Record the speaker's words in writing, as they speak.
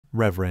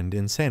Reverend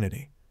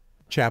Insanity.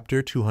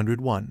 Chapter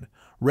 201.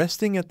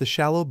 Resting at the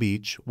shallow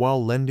beach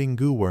while lending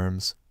goo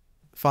worms.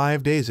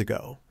 5 days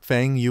ago,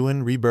 Fang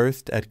Yuan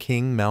rebirthed at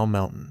King Mao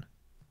Mountain.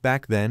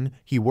 Back then,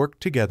 he worked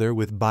together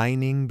with Bai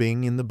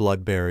Ningbing in the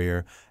Blood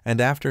Barrier,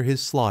 and after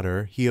his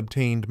slaughter, he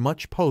obtained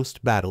much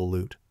post-battle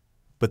loot.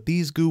 But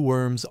these goo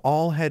worms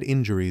all had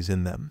injuries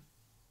in them.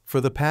 For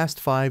the past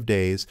 5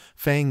 days,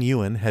 Fang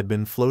Yuan had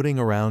been floating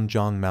around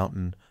Zhang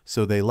Mountain,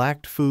 so they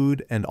lacked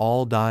food and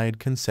all died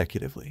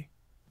consecutively.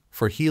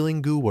 For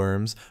healing goo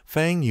worms,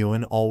 Fang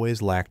Yuan always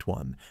lacked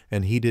one,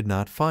 and he did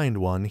not find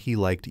one he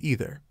liked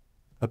either.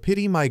 A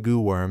pity my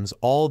goo worms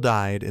all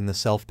died in the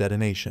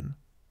self-detonation.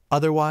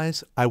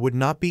 Otherwise, I would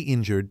not be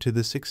injured to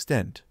this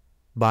extent.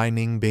 Bai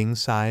Ningbing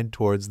sighed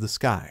towards the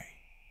sky.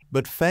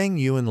 But Fang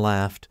Yuan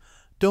laughed.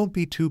 Don't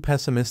be too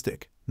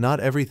pessimistic. Not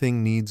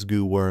everything needs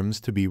goo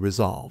worms to be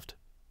resolved.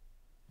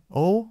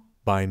 Oh?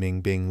 Bai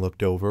Ningbing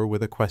looked over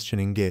with a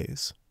questioning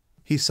gaze.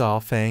 He saw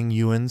Fang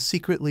Yuan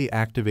secretly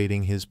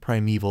activating his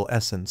primeval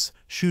essence,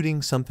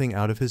 shooting something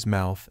out of his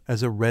mouth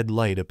as a red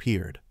light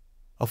appeared.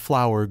 A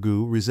flower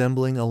goo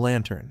resembling a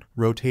lantern,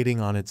 rotating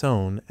on its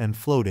own and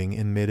floating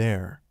in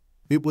mid-air.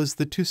 It was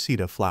the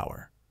Tusita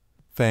flower.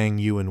 Fang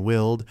Yuan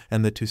willed,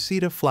 and the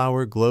Tusita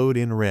flower glowed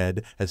in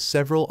red as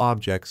several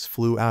objects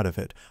flew out of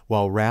it,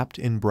 while wrapped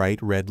in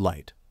bright red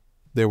light.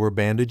 There were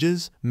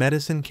bandages,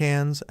 medicine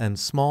cans, and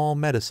small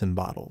medicine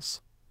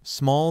bottles.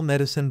 Small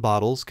medicine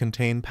bottles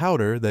contain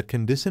powder that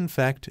can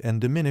disinfect and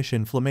diminish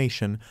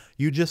inflammation.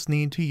 You just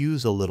need to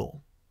use a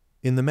little.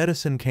 In the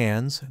medicine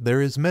cans,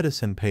 there is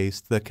medicine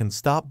paste that can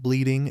stop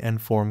bleeding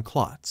and form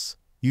clots.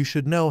 You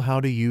should know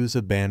how to use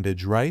a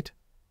bandage, right?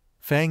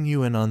 Fang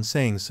Yuan, on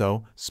saying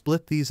so,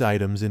 split these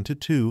items into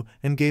 2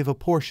 and gave a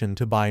portion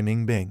to Bai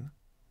Ningbing.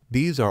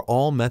 These are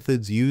all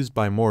methods used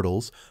by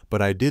mortals,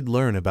 but I did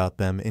learn about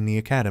them in the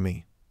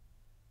academy.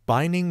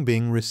 Bai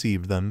Ningbing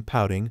received them,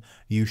 pouting,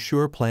 You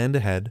sure planned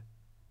ahead?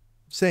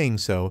 Saying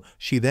so,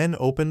 she then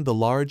opened the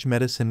large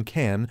medicine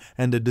can,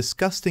 and a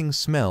disgusting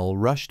smell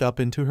rushed up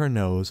into her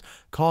nose,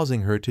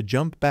 causing her to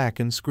jump back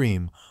and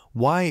scream,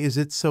 Why is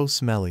it so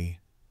smelly?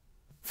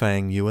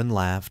 Fang Yuan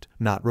laughed,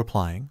 not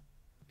replying.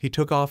 He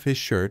took off his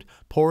shirt,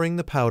 pouring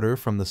the powder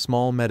from the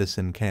small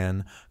medicine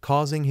can,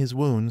 causing his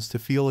wounds to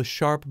feel a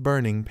sharp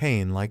burning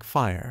pain like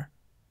fire.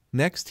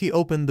 Next he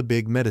opened the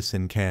big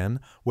medicine can,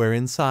 where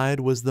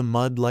inside was the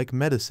mud-like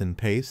medicine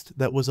paste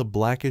that was a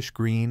blackish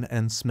green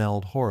and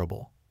smelled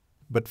horrible.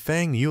 But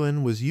Fang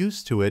Yuan was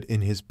used to it in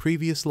his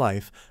previous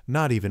life,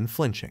 not even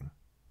flinching.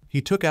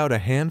 He took out a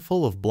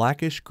handful of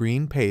blackish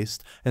green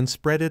paste and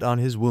spread it on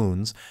his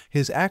wounds,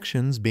 his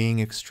actions being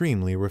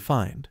extremely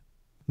refined.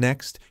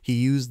 Next, he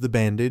used the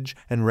bandage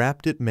and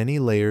wrapped it many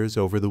layers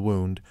over the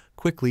wound,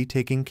 quickly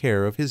taking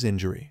care of his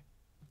injury.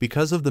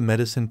 Because of the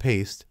medicine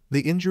paste,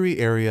 the injury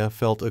area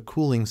felt a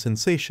cooling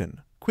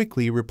sensation,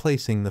 quickly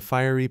replacing the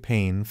fiery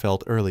pain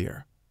felt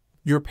earlier.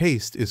 Your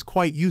paste is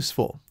quite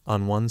useful.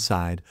 On one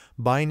side,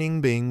 Bai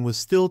Ningbing was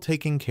still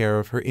taking care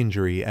of her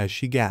injury as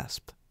she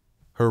gasped.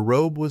 Her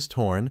robe was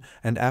torn,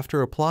 and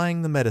after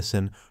applying the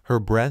medicine, her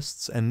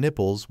breasts and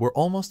nipples were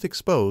almost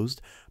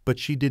exposed, but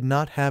she did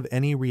not have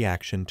any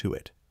reaction to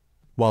it.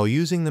 While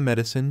using the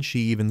medicine, she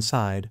even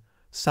sighed.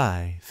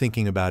 Sigh,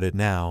 thinking about it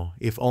now,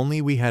 if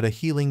only we had a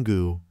healing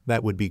goo,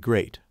 that would be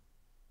great.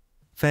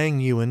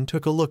 Fang Yuan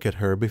took a look at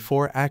her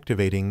before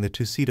activating the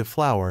Tusita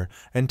flower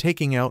and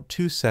taking out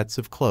 2 sets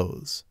of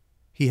clothes.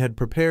 He had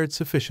prepared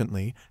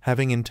sufficiently,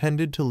 having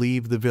intended to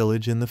leave the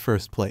village in the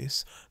first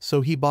place, so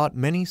he bought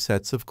many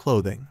sets of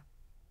clothing.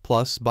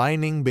 Plus, Bai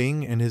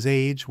Ningbing and his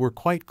age were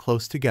quite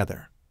close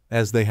together.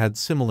 As they had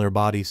similar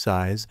body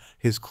size,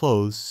 his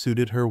clothes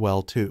suited her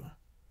well too.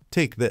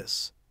 Take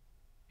this.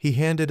 He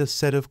handed a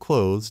set of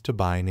clothes to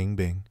Bai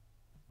Ningbing.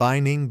 Bai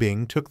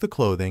Ningbing took the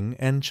clothing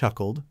and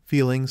chuckled,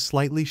 feeling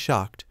slightly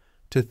shocked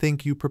to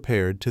think you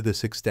prepared to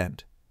this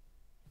extent.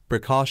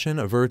 Precaution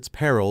averts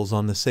perils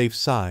on the safe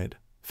side,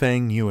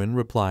 Fang Yuan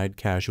replied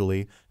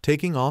casually,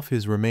 taking off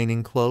his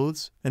remaining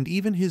clothes and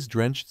even his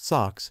drenched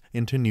socks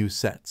into new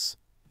sets.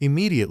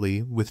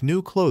 Immediately, with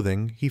new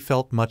clothing, he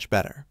felt much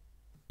better.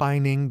 Bai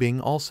Ningbing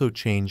also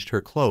changed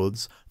her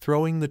clothes,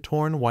 throwing the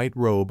torn white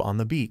robe on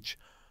the beach.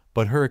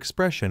 But her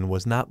expression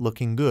was not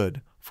looking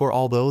good, for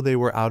although they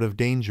were out of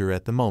danger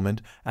at the moment,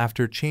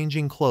 after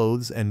changing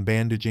clothes and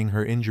bandaging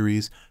her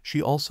injuries,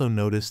 she also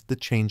noticed the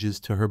changes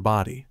to her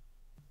body.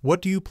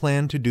 What do you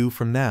plan to do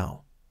from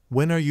now?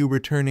 When are you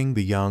returning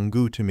the yang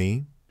goo to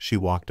me? She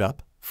walked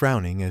up,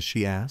 frowning as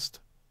she asked.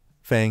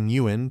 Fang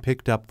Yuan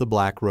picked up the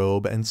black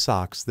robe and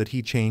socks that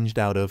he changed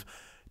out of.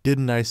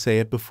 Didn't I say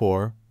it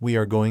before? We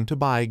are going to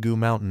Bai Goo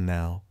Mountain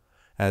now.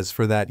 As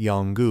for that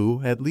yang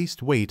goo, at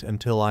least wait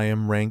until I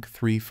am rank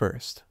 3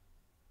 first.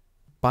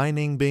 Bai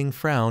Ningbing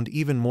frowned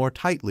even more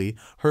tightly,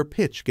 her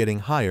pitch getting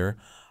higher.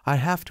 I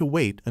have to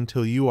wait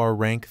until you are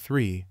rank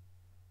 3.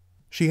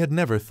 She had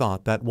never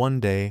thought that one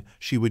day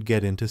she would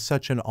get into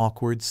such an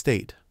awkward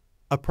state.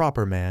 A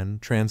proper man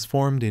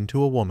transformed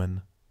into a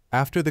woman.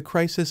 After the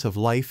crisis of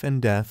life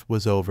and death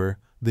was over,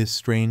 this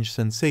strange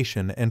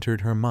sensation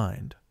entered her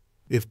mind.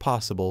 If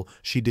possible,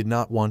 she did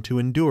not want to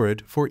endure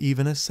it for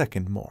even a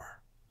second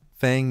more.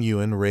 Fang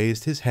Yuan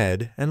raised his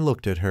head and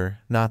looked at her,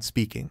 not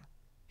speaking.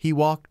 He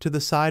walked to the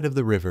side of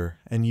the river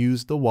and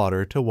used the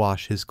water to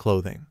wash his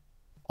clothing.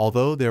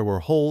 Although there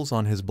were holes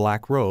on his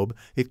black robe,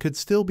 it could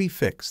still be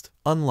fixed,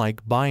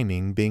 unlike Bai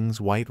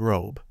Ningbing's white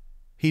robe.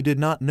 He did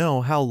not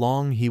know how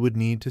long he would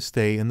need to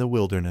stay in the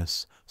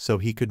wilderness, so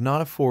he could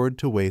not afford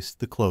to waste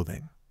the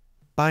clothing.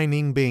 Bai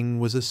Ningbing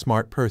was a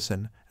smart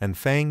person, and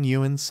Fang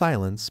Yuan's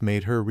silence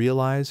made her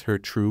realize her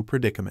true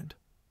predicament.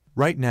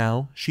 Right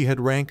now, she had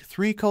rank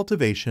 3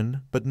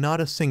 cultivation, but not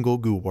a single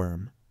goo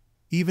worm.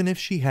 Even if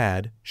she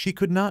had, she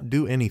could not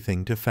do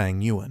anything to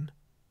Fang Yuan.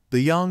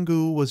 The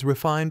Yanggu was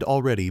refined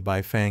already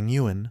by Fang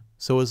Yuan,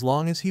 so as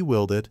long as he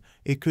willed it,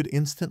 it could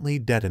instantly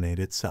detonate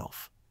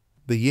itself.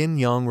 The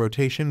yin-yang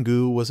rotation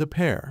goo was a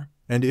pair,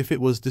 and if it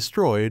was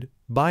destroyed,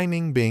 Bai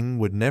Ningbing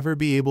would never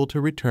be able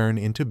to return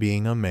into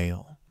being a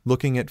male.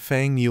 Looking at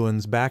Fang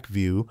Yuan's back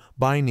view,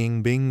 Bai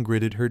Ningbing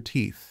gritted her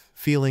teeth,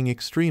 feeling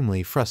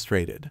extremely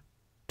frustrated.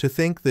 To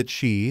think that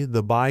she,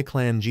 the Bai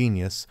clan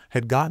genius,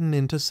 had gotten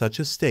into such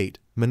a state,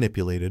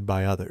 manipulated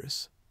by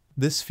others.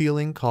 This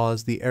feeling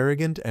caused the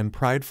arrogant and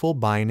prideful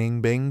Bai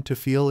Ningbing to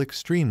feel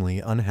extremely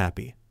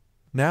unhappy.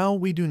 Now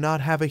we do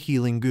not have a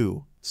healing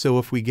goo, so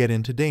if we get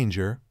into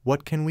danger,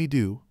 what can we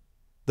do?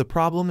 The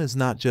problem is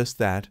not just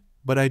that,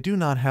 but I do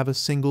not have a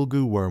single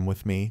goo worm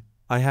with me.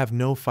 I have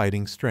no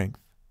fighting strength.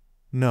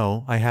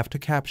 No, I have to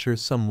capture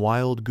some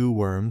wild goo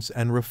worms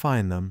and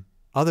refine them,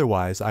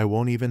 otherwise I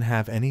won't even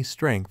have any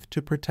strength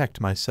to protect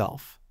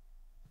myself.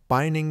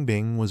 Bai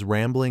Ningbing was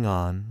rambling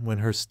on when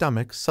her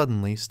stomach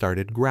suddenly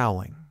started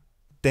growling.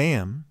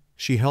 Damn!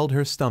 She held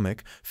her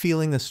stomach,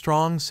 feeling a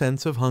strong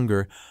sense of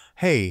hunger.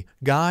 Hey,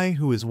 guy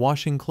who is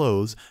washing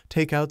clothes,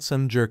 take out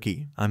some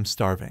jerky, I'm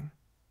starving.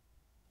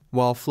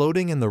 While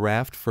floating in the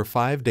raft for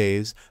 5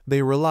 days,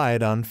 they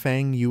relied on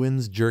Fang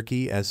Yuan's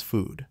jerky as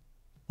food.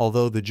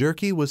 Although the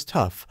jerky was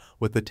tough,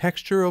 with the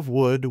texture of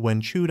wood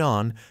when chewed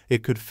on,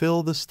 it could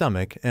fill the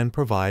stomach and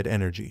provide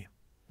energy.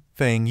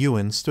 Fang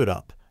Yuan stood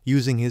up,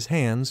 using his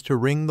hands to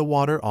wring the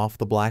water off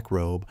the black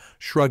robe,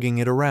 shrugging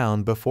it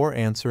around before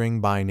answering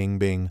Bai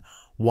Ningbing.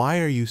 Why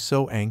are you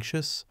so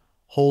anxious?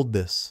 Hold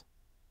this.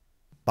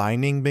 Bai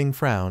Ningbing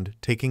frowned,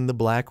 taking the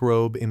black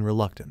robe in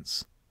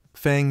reluctance.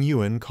 Fang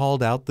Yuan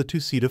called out the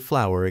two-seed of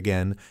flour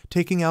again,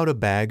 taking out a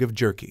bag of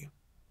jerky.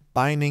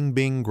 Bai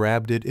Ningbing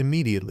grabbed it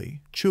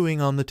immediately, chewing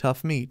on the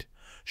tough meat.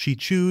 She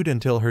chewed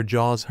until her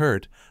jaws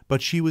hurt,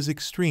 but she was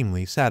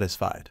extremely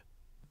satisfied.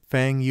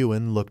 Fang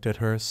Yuan looked at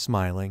her,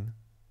 smiling.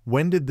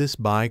 When did this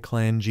Bai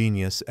clan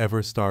genius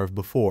ever starve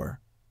before?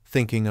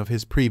 Thinking of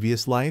his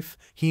previous life,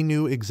 he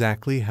knew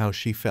exactly how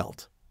she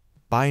felt.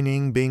 Bai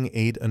Ningbing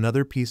ate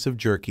another piece of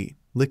jerky,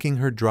 licking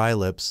her dry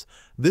lips.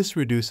 This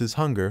reduces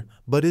hunger,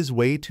 but is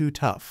way too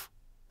tough.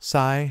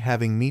 Sigh,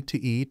 having meat to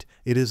eat,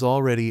 it is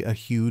already a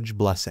huge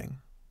blessing.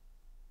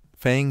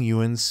 Fang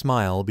Yuan's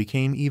smile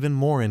became even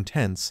more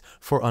intense,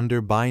 for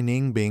under Bai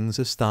Ningbing's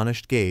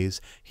astonished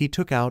gaze, he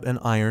took out an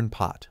iron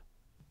pot.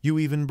 You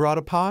even brought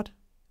a pot?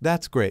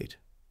 That's great.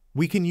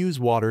 We can use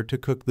water to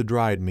cook the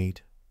dried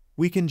meat.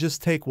 We can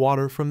just take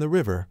water from the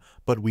river,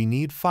 but we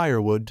need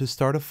firewood to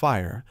start a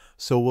fire,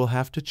 so we'll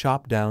have to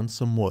chop down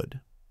some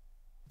wood.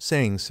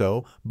 Saying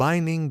so, Bai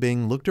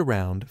Ningbing looked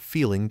around,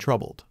 feeling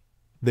troubled.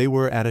 They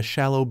were at a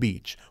shallow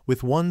beach,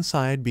 with one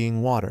side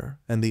being water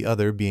and the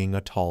other being a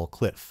tall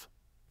cliff.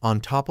 On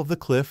top of the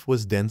cliff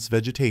was dense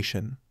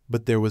vegetation,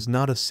 but there was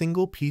not a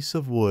single piece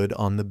of wood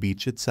on the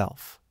beach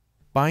itself.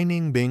 Bai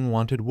Ningbing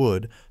wanted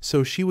wood,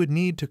 so she would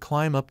need to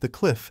climb up the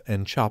cliff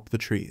and chop the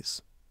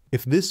trees.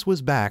 If this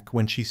was back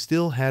when she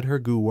still had her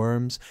goo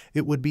worms,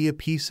 it would be a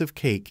piece of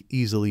cake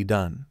easily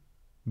done.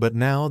 But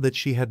now that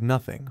she had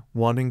nothing,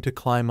 wanting to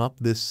climb up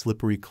this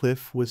slippery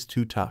cliff was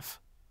too tough.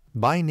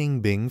 Bai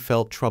Ningbing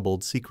felt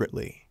troubled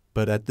secretly,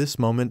 but at this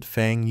moment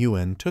Fang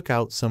Yuan took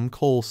out some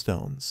coal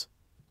stones.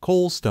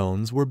 Coal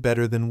stones were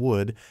better than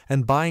wood,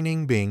 and Bai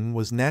Ningbing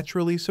was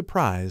naturally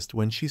surprised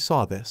when she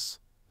saw this.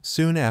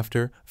 Soon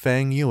after,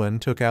 Fang Yuan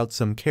took out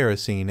some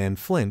kerosene and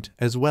flint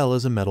as well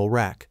as a metal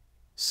rack.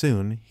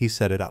 Soon he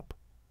set it up.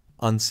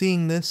 On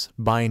seeing this,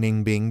 Bai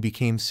Ningbing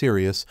became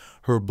serious,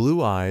 her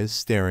blue eyes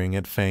staring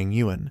at Fang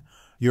Yuan.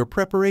 Your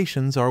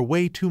preparations are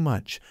way too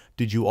much.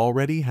 Did you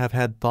already have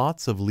had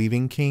thoughts of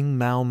leaving King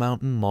Mao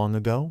Mountain long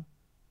ago?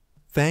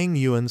 Fang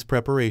Yuan's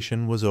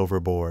preparation was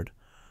overboard.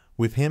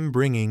 With him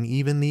bringing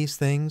even these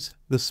things,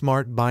 the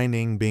smart Bai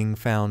Ningbing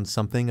found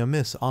something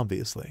amiss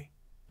obviously.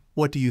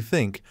 What do you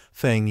think?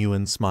 Fang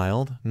Yuan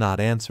smiled, not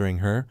answering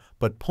her,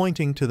 but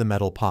pointing to the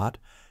metal pot.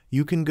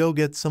 You can go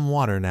get some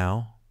water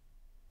now.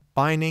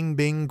 Bai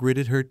Ningbing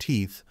gritted her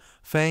teeth.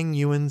 Fang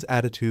Yuan's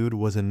attitude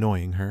was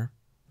annoying her.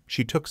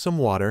 She took some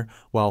water,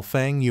 while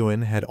Fang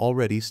Yuan had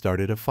already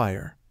started a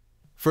fire.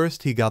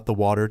 First he got the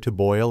water to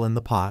boil in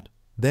the pot,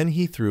 then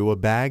he threw a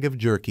bag of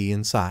jerky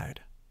inside.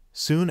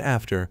 Soon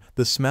after,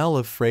 the smell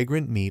of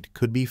fragrant meat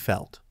could be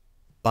felt.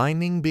 Bai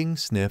Ningbing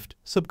sniffed,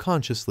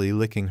 subconsciously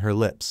licking her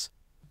lips.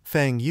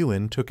 Fang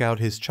Yuan took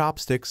out his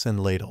chopsticks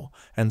and ladle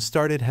and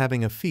started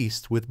having a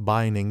feast with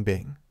Bai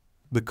Ningbing.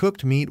 The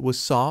cooked meat was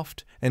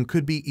soft and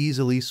could be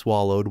easily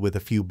swallowed with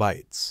a few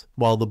bites,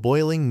 while the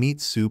boiling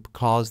meat soup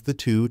caused the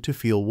two to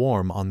feel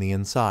warm on the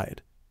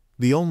inside.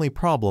 The only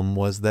problem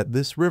was that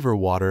this river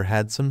water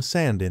had some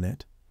sand in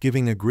it,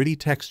 giving a gritty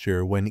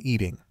texture when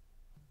eating.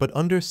 But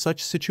under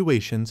such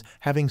situations,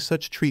 having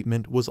such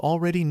treatment was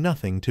already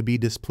nothing to be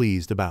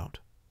displeased about.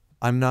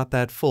 "I'm not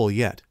that full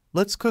yet.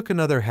 Let's cook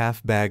another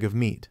half bag of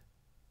meat."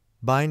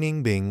 Bai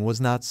Ningbing was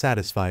not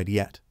satisfied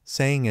yet,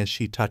 saying as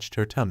she touched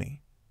her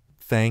tummy.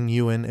 Fang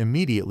Yuan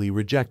immediately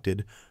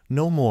rejected,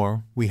 "No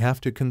more, we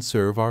have to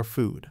conserve our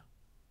food."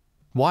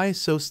 "Why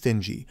so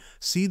stingy?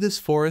 See this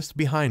forest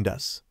behind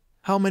us.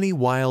 How many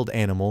wild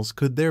animals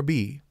could there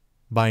be?"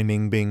 Bai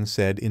Ningbing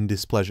said in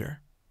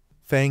displeasure.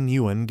 Fang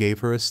Yuan gave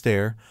her a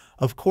stare.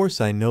 "Of course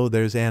I know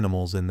there's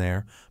animals in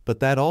there, but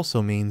that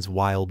also means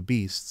wild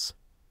beasts.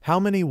 How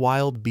many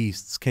wild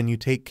beasts can you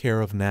take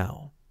care of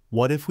now?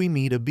 What if we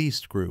meet a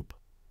beast group?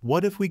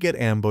 What if we get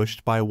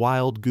ambushed by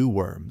wild goo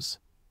worms?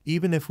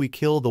 Even if we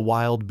kill the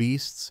wild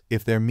beasts,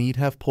 if their meat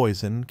have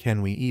poison,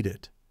 can we eat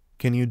it?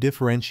 Can you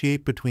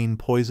differentiate between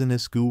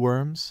poisonous goo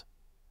worms?"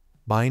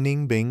 Bai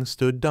Ningbing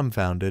stood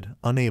dumbfounded,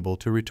 unable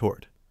to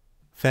retort.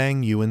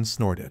 Fang Yuan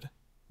snorted.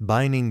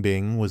 Bai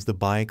Ningbing was the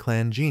Bai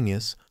clan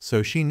genius,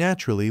 so she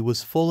naturally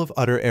was full of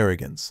utter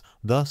arrogance,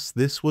 thus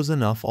this was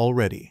enough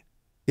already.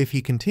 If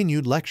he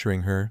continued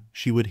lecturing her,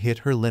 she would hit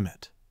her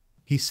limit.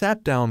 He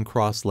sat down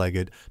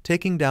cross-legged,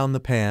 taking down the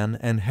pan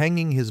and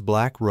hanging his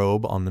black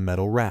robe on the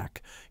metal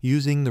rack,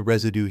 using the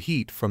residue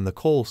heat from the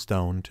coal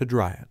stone to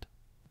dry it.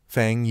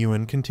 Fang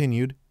Yuan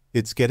continued,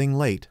 "It's getting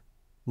late.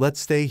 Let's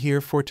stay here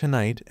for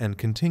tonight and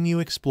continue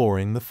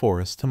exploring the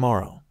forest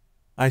tomorrow.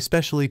 I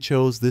specially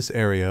chose this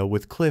area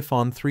with cliff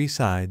on 3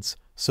 sides,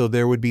 so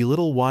there would be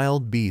little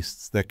wild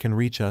beasts that can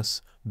reach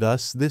us,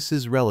 thus this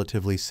is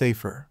relatively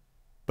safer.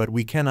 But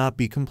we cannot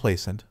be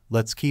complacent,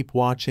 let's keep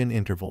watch in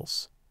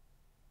intervals."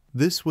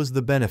 This was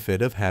the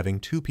benefit of having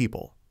 2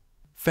 people.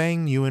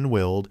 Fang Yuan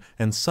willed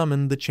and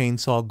summoned the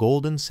chainsaw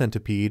golden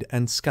centipede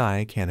and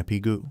sky canopy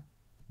goo.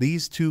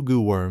 "These 2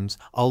 goo worms,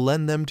 I'll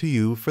lend them to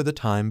you for the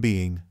time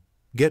being.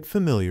 Get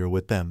familiar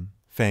with them,"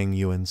 Fang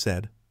Yuan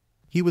said.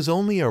 He was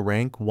only a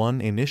rank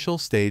 1 initial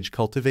stage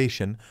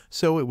cultivation,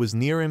 so it was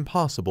near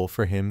impossible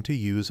for him to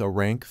use a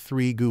rank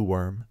 3 goo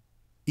worm.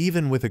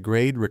 Even with a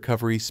grade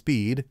recovery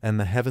speed and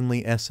the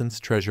heavenly essence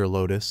treasure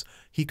lotus,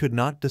 he could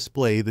not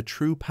display the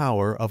true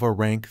power of a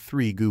rank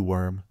 3 goo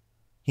worm.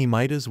 He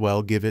might as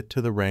well give it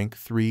to the rank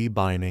 3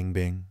 Bai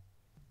Ningbing.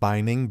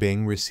 Bai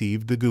Ningbing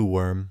received the goo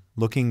worm,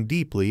 looking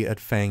deeply at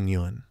Fang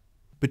Yuan.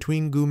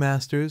 Between goo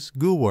masters,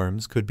 goo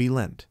worms could be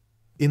lent.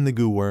 In the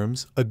goo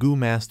worms, a goo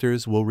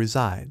master's will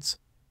resides.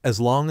 As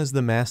long as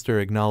the master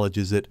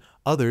acknowledges it,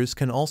 others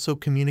can also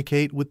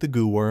communicate with the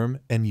goo worm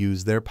and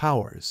use their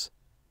powers.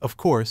 Of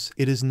course,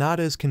 it is not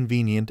as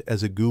convenient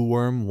as a goo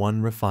worm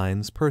one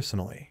refines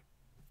personally.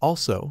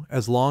 Also,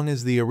 as long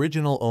as the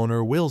original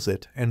owner wills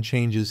it and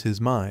changes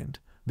his mind,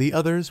 the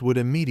others would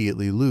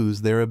immediately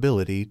lose their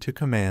ability to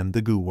command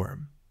the goo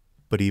worm.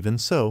 But even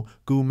so,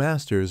 goo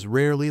masters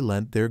rarely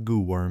lent their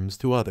goo worms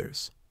to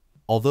others.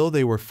 Although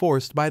they were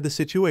forced by the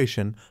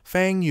situation,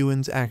 Fang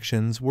Yuan's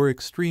actions were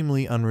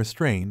extremely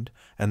unrestrained,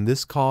 and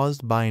this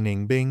caused Bai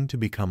Ningbing to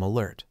become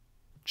alert.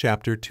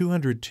 Chapter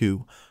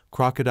 202,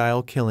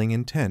 Crocodile Killing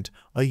Intent,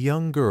 A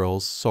Young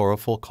Girl's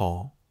Sorrowful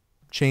Call.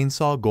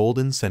 Chainsaw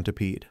Golden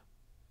Centipede.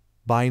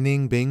 Bai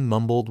Ningbing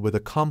mumbled with a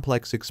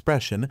complex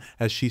expression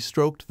as she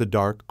stroked the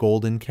dark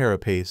golden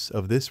carapace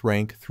of this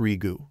rank 3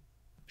 goo.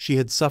 She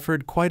had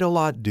suffered quite a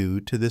lot due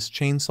to this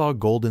chainsaw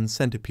golden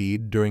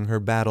centipede during her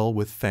battle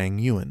with Fang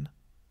Yuan.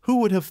 Who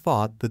would have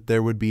thought that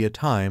there would be a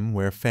time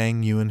where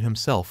Fang Yuan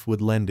himself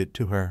would lend it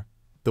to her?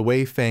 The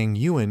way Fang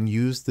Yuan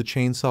used the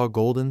chainsaw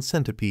golden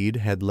centipede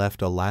had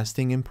left a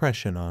lasting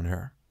impression on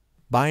her.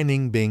 Bai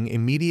Ningbing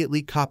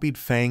immediately copied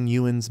Fang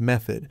Yuan's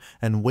method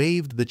and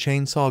waved the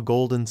chainsaw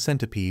golden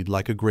centipede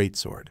like a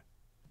greatsword.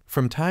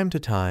 From time to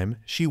time,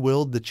 she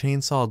willed the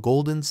chainsaw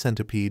golden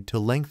centipede to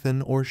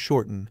lengthen or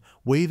shorten,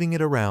 waving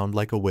it around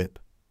like a whip.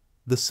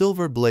 The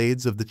silver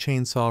blades of the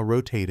chainsaw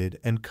rotated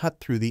and cut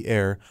through the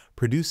air,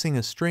 producing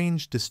a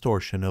strange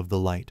distortion of the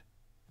light.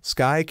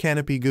 Sky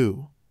canopy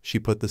goo. She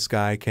put the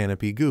sky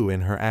canopy goo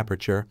in her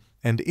aperture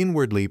and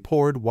inwardly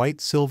poured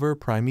white-silver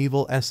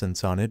primeval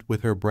essence on it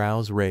with her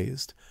brows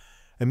raised.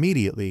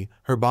 Immediately,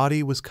 her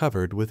body was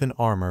covered with an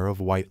armor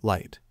of white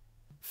light.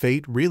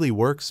 Fate really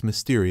works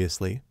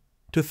mysteriously.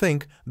 To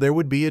think there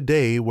would be a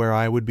day where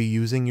I would be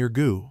using your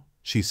goo,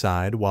 she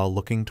sighed while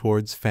looking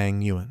towards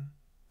Fang Yuan.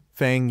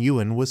 Fang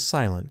Yuan was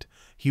silent.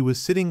 He was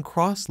sitting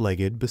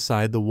cross-legged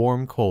beside the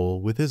warm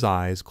coal with his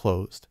eyes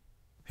closed.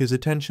 His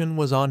attention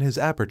was on his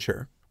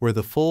aperture, where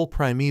the full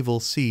primeval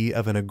sea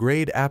of an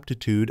A-grade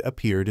aptitude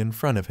appeared in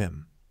front of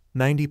him.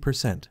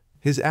 90%.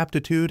 His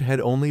aptitude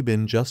had only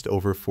been just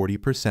over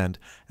 40%,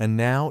 and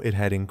now it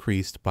had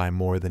increased by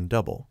more than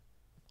double.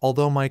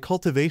 Although my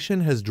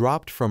cultivation has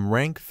dropped from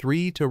rank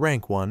 3 to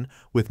rank 1,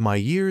 with my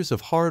years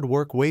of hard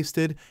work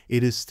wasted,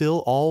 it is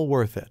still all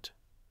worth it.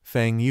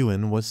 Fang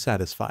Yuan was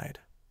satisfied.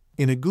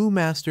 In a Gu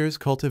Master's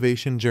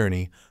cultivation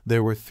journey,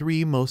 there were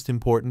 3 most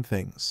important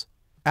things: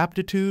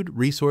 aptitude,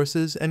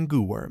 resources, and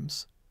Gu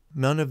worms.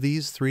 None of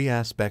these 3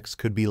 aspects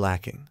could be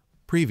lacking.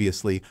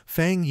 Previously,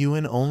 Fang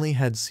Yuan only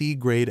had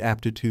C-grade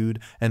aptitude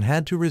and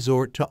had to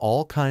resort to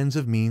all kinds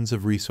of means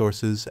of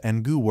resources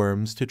and Gu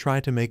worms to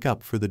try to make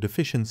up for the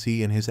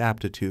deficiency in his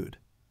aptitude.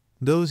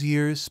 Those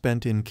years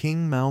spent in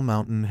King Mao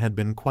Mountain had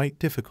been quite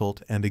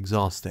difficult and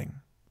exhausting.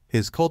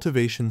 His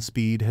cultivation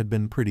speed had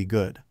been pretty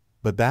good,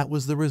 but that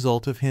was the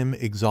result of him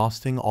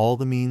exhausting all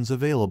the means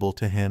available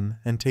to him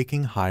and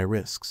taking high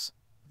risks.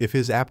 If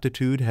his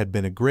aptitude had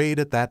been a grade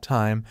at that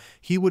time,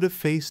 he would have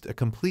faced a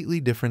completely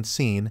different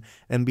scene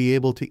and be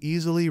able to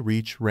easily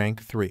reach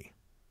rank 3.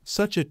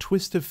 Such a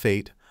twist of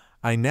fate.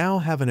 I now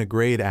have a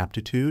grade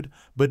aptitude,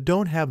 but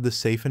don't have the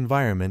safe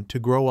environment to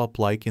grow up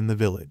like in the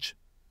village.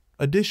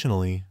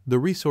 Additionally, the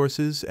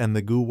resources and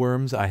the Gu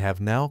worms I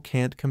have now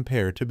can't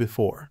compare to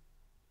before.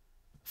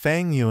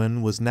 Fang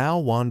Yuan was now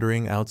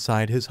wandering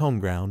outside his home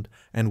ground,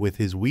 and with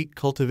his weak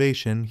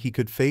cultivation he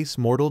could face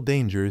mortal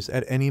dangers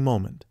at any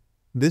moment.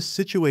 This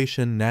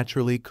situation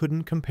naturally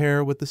couldn't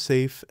compare with the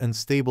safe and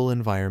stable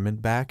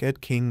environment back at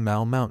King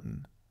Mao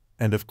Mountain.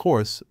 And of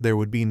course, there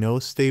would be no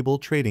stable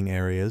trading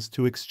areas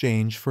to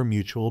exchange for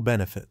mutual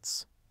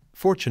benefits.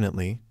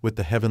 Fortunately, with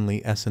the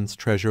Heavenly Essence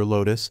Treasure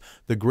Lotus,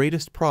 the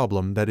greatest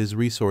problem, that is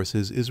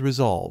resources, is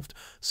resolved,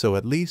 so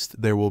at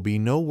least there will be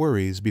no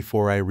worries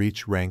before I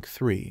reach rank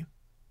 3.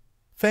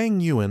 Fang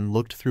Yuan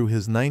looked through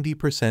his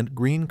 90%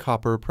 green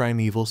copper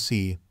primeval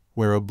sea,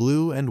 where a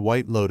blue and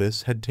white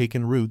lotus had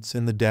taken roots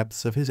in the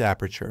depths of his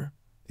aperture.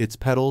 Its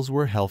petals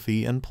were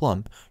healthy and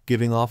plump,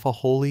 giving off a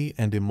holy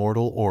and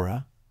immortal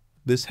aura.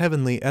 This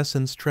Heavenly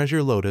Essence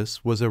Treasure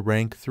Lotus was a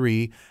rank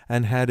 3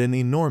 and had an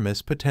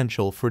enormous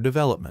potential for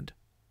development.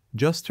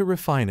 Just to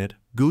refine it,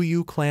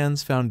 Guyu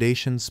Clan's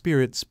Foundation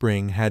Spirit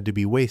Spring had to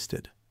be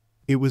wasted.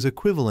 It was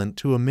equivalent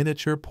to a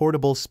miniature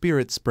portable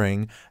spirit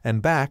spring, and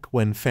back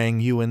when Fang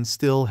Yuan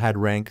still had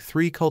rank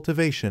 3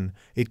 cultivation,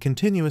 it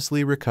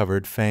continuously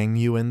recovered Fang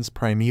Yuan's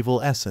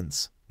primeval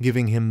essence,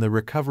 giving him the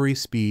recovery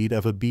speed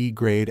of a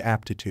B-grade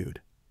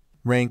aptitude.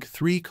 Rank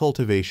 3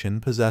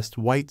 cultivation possessed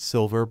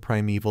white-silver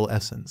primeval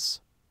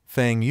essence.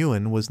 Fang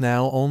Yuan was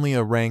now only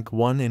a rank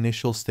 1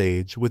 initial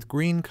stage with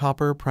green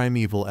copper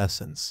primeval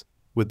essence.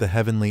 With the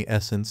Heavenly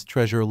Essence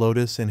Treasure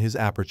Lotus in his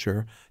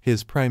aperture,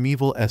 his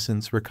primeval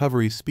essence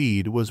recovery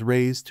speed was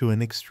raised to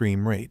an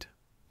extreme rate.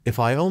 If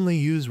I only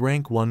use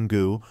rank 1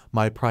 Gu,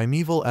 my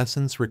primeval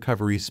essence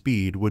recovery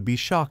speed would be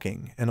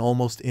shocking and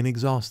almost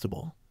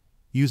inexhaustible.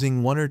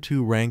 Using 1 or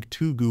 2 rank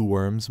 2 Gu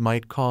worms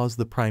might cause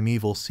the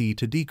primeval C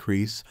to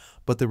decrease,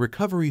 but the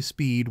recovery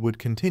speed would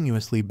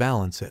continuously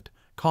balance it,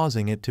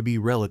 causing it to be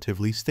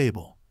relatively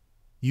stable.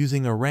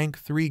 Using a rank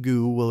 3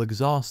 Gu will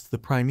exhaust the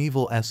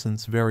primeval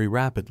essence very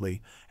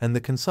rapidly, and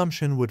the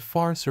consumption would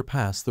far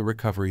surpass the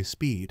recovery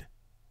speed.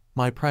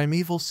 My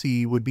primeval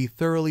C would be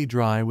thoroughly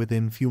dry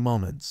within few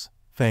moments,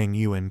 Fang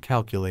Yuan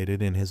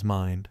calculated in his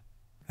mind.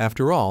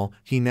 After all,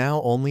 he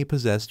now only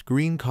possessed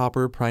green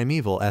copper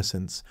primeval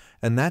essence,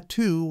 and that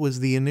too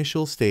was the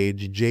initial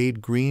stage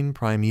jade green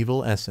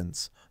primeval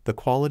essence. The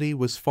quality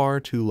was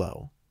far too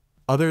low.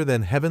 Other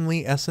than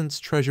Heavenly Essence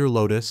Treasure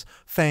Lotus,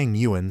 Fang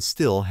Yuan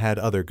still had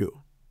other Gu.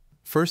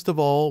 First of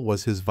all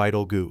was his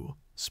vital Gu,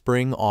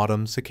 Spring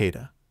Autumn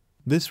Cicada.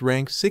 This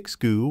rank 6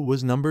 Gu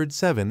was numbered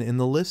 7 in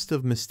the list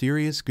of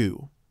mysterious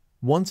Gu.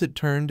 Once it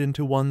turned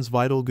into one's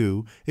vital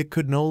Gu, it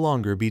could no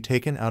longer be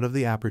taken out of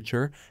the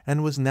aperture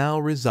and was now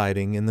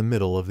residing in the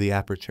middle of the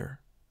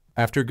aperture.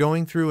 After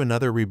going through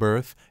another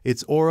rebirth,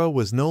 its aura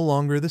was no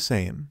longer the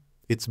same.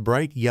 Its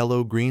bright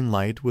yellow-green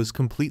light was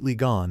completely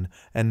gone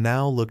and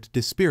now looked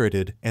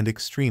dispirited and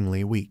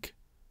extremely weak.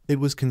 It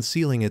was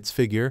concealing its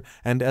figure,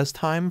 and as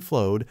time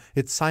flowed,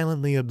 it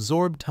silently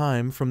absorbed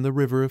time from the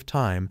river of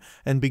time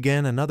and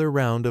began another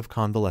round of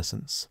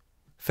convalescence.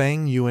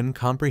 Fang Yuan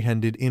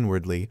comprehended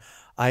inwardly,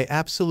 I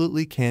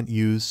absolutely can't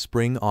use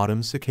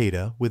Spring-Autumn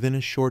Cicada within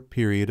a short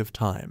period of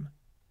time.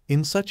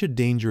 In such a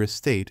dangerous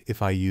state,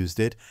 if I used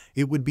it,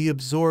 it would be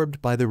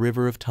absorbed by the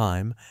river of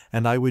time,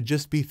 and I would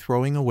just be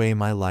throwing away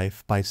my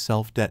life by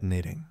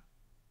self-detonating.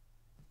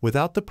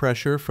 Without the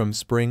pressure from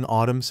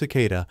Spring-Autumn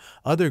Cicada,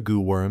 other Gu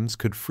worms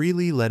could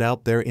freely let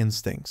out their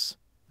instincts.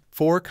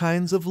 4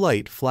 kinds of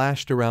light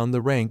flashed around the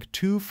rank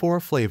 2 4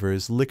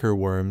 flavors liquor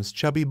worm's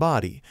chubby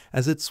body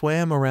as it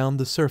swam around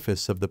the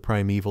surface of the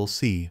primeval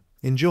sea,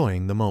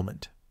 enjoying the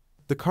moment.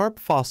 The carp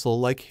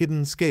fossil-like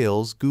hidden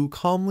scales Gu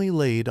calmly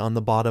laid on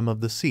the bottom of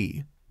the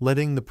sea,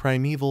 letting the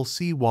primeval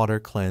sea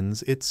water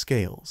cleanse its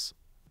scales.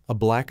 A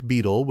black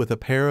beetle with a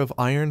pair of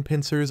iron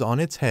pincers on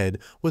its head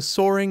was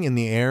soaring in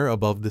the air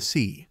above the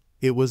sea.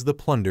 It was the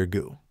Plunder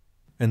Gu.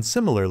 And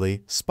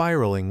similarly,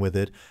 spiraling with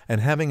it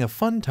and having a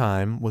fun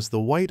time was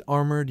the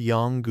white-armored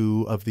Yang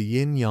Gu of the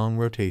Yin-Yang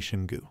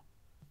Rotation Gu.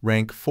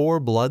 Rank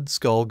 4 blood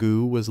skull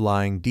goo was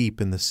lying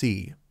deep in the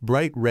sea,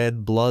 bright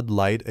red blood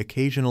light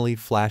occasionally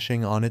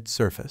flashing on its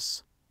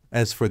surface.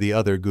 As for the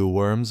other goo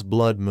worms,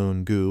 blood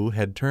moon goo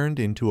had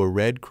turned into a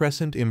red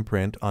crescent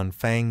imprint on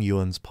Fang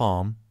Yuan's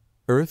palm.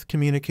 Earth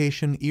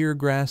communication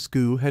eargrass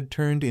goo had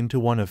turned into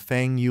one of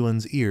Fang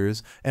Yuan's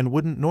ears and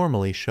wouldn't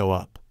normally show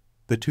up.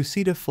 The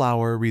Tusita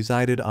flower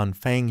resided on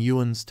Fang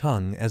Yuan's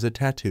tongue as a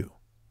tattoo.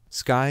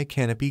 Sky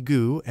canopy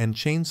goo and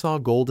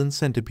chainsaw golden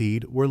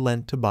centipede were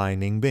lent to Bai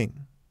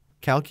Ningbing.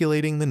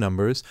 Calculating the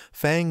numbers,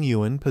 Fang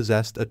Yuan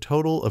possessed a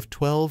total of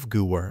 12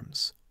 goo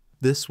worms.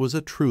 This was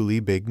a truly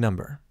big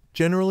number.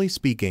 Generally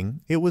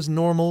speaking, it was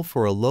normal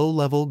for a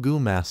low-level goo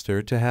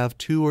master to have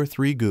 2 or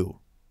 3 goo.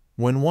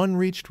 When one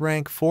reached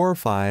rank 4 or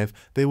 5,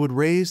 they would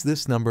raise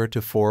this number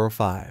to 4 or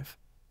 5.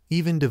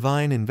 Even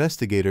Divine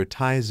Investigator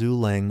Tai Zhu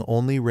Leng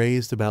only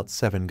raised about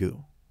 7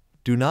 goo.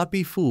 Do not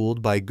be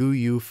fooled by Gu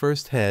Yu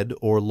First Head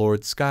or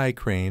Lord Sky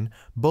Crane.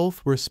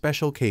 Both were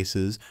special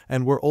cases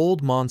and were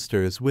old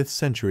monsters with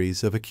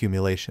centuries of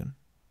accumulation.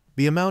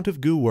 The amount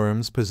of goo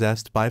worms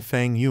possessed by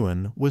Fang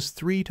Yuan was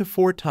 3 to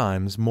 4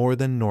 times more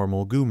than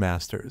normal goo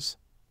masters.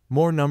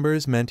 More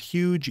numbers meant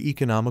huge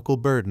economical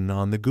burden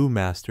on the goo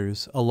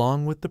masters,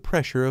 along with the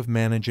pressure of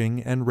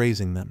managing and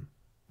raising them.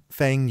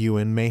 Fang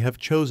Yuan may have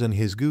chosen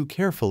his goo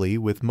carefully,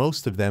 with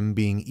most of them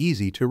being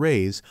easy to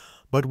raise,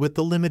 but with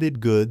the limited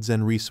goods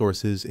and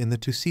resources in the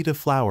Tusita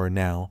flower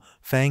now,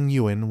 Fang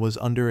Yuan was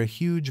under a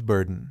huge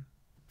burden.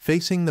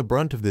 Facing the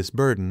brunt of this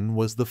burden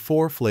was the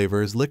 4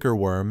 flavors liquor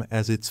worm,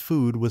 as its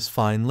food was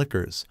fine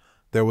liquors.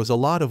 There was a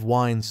lot of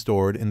wine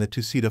stored in the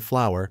Tusita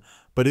flower,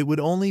 but it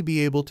would only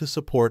be able to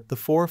support the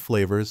 4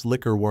 flavors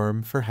liquor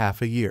worm for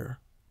half a year.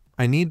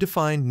 I need to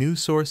find new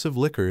source of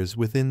liquors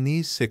within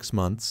these 6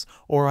 months,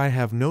 or I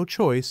have no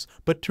choice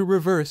but to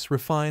reverse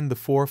refine the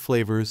 4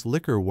 flavors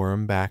liquor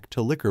worm back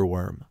to liquor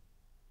worm.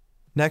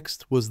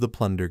 Next was the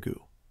plunder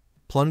goo.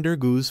 Plunder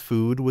goo's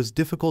food was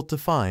difficult to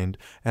find,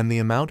 and the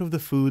amount of the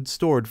food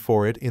stored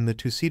for it in the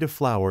Tusita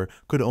flower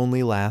could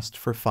only last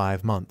for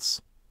 5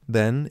 months.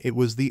 Then it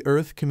was the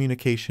earth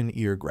communication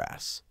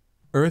eargrass.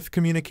 Earth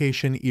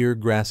communication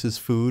eargrass's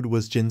food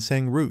was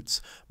ginseng roots,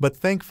 but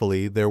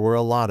thankfully there were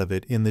a lot of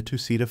it in the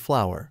Tusita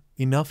flower,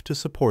 enough to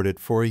support it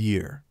for a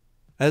year.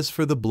 As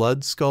for the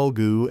blood skull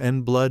goo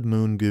and blood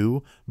moon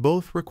goo,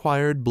 both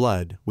required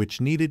blood,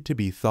 which needed to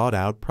be thawed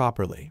out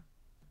properly.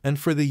 And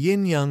for the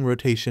yin-yang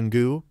rotation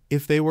goo,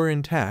 if they were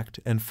intact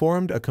and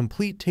formed a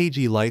complete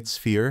Taiji light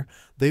sphere,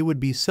 they would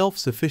be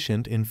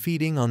self-sufficient in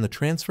feeding on the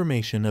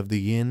transformation of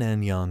the yin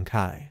and yang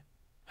kai.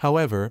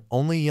 However,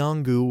 only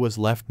yang goo was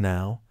left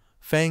now.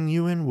 Fang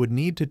Yuan would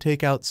need to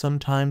take out some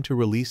time to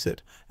release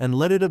it and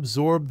let it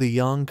absorb the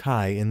yang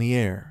kai in the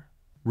air.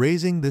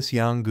 Raising this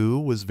yang goo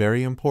was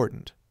very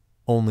important.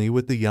 Only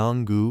with the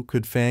yang goo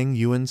could Fang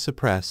Yuan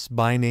suppress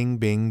Bai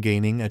Ningbing,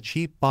 gaining a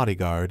cheap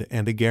bodyguard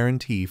and a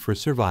guarantee for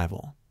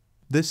survival.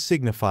 This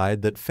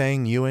signified that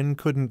Fang Yuan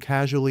couldn't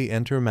casually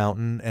enter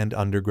mountain and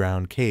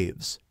underground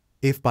caves.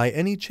 If by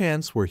any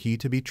chance were he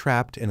to be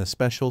trapped in a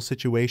special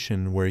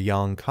situation where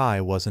yang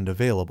kai wasn't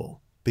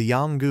available, the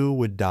yang goo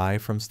would die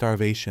from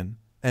starvation,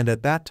 and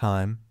at that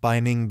time, Bai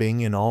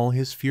Ningbing in all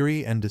his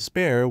fury and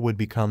despair would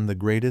become the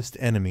greatest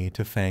enemy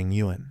to Fang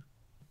Yuan.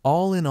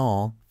 All in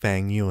all,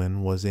 Fang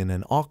Yuan was in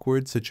an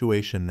awkward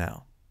situation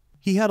now.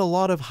 He had a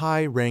lot of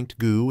high-ranked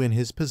goo in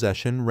his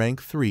possession,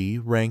 rank 3,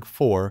 rank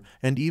 4,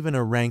 and even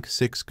a rank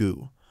 6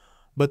 goo.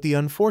 But the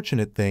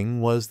unfortunate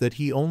thing was that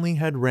he only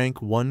had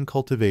rank 1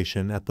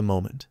 cultivation at the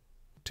moment.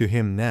 To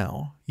him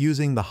now,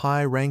 using the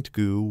high-ranked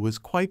goo was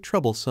quite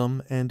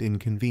troublesome and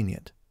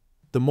inconvenient.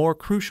 The more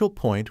crucial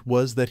point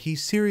was that he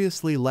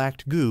seriously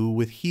lacked goo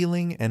with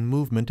healing and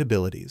movement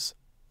abilities.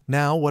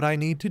 Now what I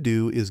need to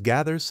do is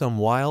gather some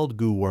wild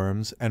goo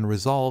worms and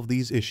resolve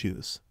these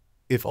issues.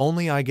 If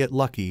only I get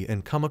lucky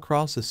and come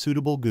across a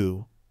suitable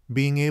goo,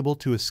 being able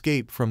to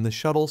escape from the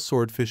shuttle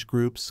swordfish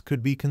groups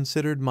could be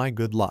considered my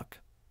good luck.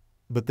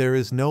 But there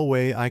is no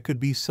way I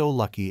could be so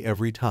lucky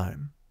every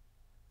time.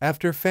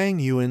 After Fang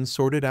Yuan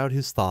sorted out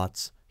his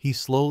thoughts, he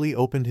slowly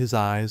opened his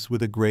eyes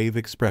with a grave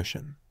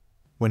expression.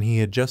 When he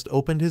had just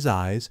opened his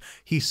eyes,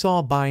 he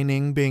saw Bai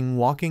Ningbing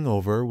walking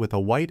over with a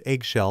white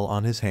eggshell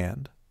on his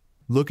hand.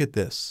 Look at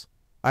this.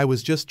 I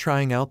was just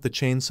trying out the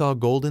chainsaw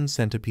golden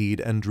centipede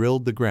and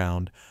drilled the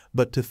ground,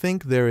 but to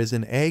think there is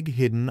an egg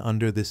hidden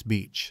under this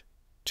beach.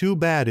 Too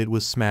bad it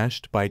was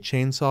smashed by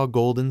chainsaw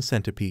golden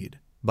centipede,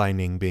 Bai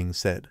Ningbing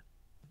said.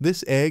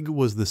 This egg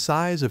was the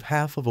size of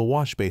half of a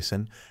wash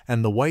basin,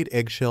 and the white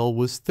eggshell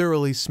was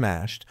thoroughly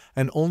smashed,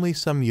 and only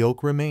some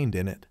yolk remained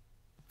in it.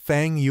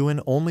 Fang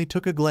Yuan only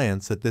took a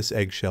glance at this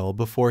eggshell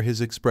before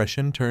his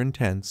expression turned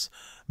tense.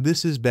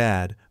 This is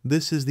bad.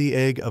 This is the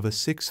egg of a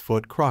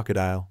 6-foot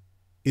crocodile.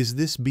 Is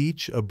this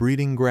beach a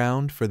breeding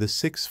ground for the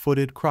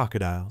 6-footed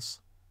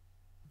crocodiles?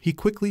 He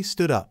quickly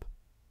stood up.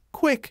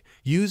 Quick!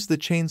 Use the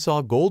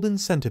chainsaw golden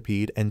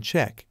centipede and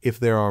check if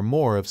there are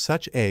more of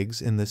such eggs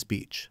in this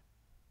beach.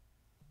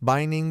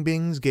 Bai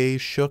Ningbing's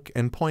gaze shook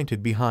and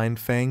pointed behind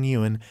Fang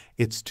Yuan.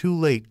 It's too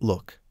late,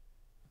 look.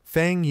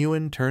 Fang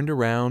Yuan turned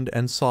around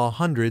and saw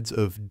hundreds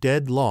of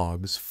dead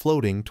logs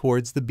floating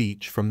towards the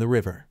beach from the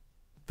river.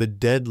 The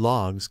dead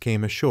logs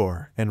came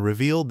ashore and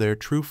revealed their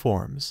true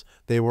forms.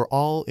 They were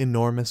all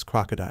enormous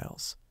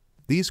crocodiles.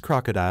 These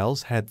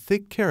crocodiles had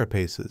thick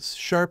carapaces,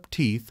 sharp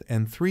teeth,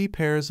 and 3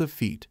 pairs of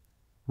feet.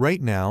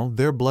 Right now,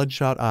 their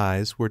bloodshot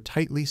eyes were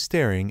tightly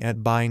staring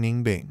at Bai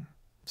Ningbing.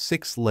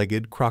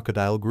 6-legged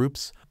crocodile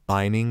groups.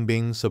 Bai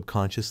Ningbing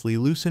subconsciously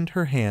loosened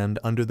her hand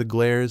under the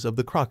glares of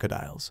the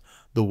crocodiles.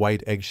 The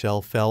white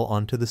eggshell fell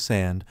onto the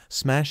sand,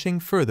 smashing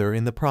further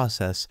in the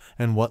process,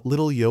 and what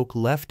little yolk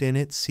left in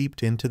it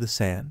seeped into the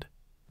sand.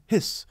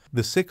 Hiss!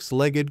 The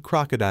 6-legged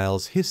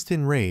crocodiles hissed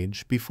in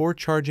rage before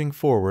charging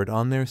forward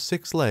on their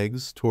 6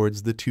 legs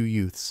towards the 2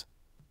 youths.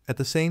 At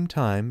the same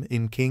time,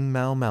 in King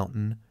Mao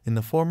Mountain, in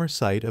the former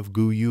site of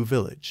Guyu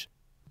Village,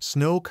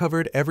 snow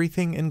covered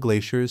everything and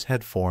glaciers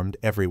had formed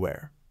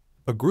everywhere.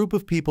 A group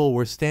of people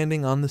were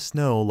standing on the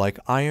snow like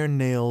iron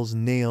nails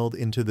nailed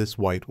into this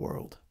white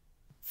world.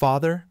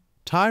 Father,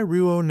 Tai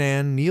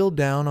Ruonan kneeled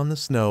down on the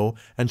snow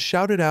and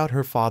shouted out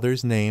her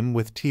father's name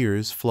with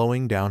tears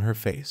flowing down her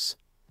face.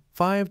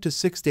 5 to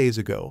 6 days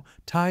ago,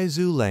 Tai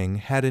Zuleng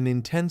had an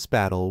intense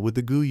battle with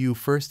the Guyu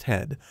First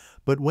Head,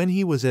 but when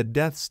he was at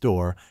death's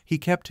door, he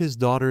kept his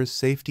daughter's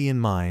safety in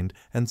mind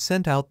and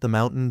sent out the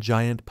mountain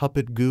giant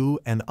puppet Gu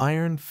and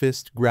Iron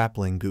Fist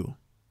grappling Gu.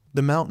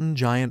 The mountain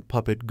giant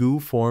puppet Gu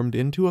formed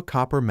into a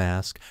copper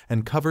mask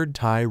and covered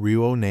Tai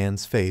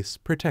Ruonan's face,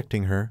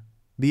 protecting her.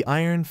 The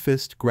Iron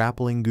Fist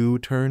grappling Gu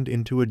turned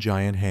into a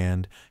giant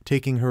hand,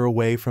 taking her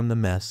away from the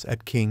mess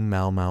at King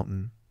Mao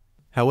Mountain.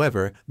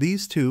 However,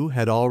 these two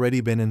had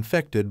already been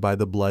infected by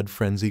the blood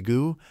frenzy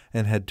Gu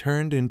and had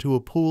turned into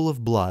a pool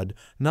of blood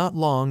not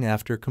long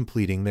after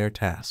completing their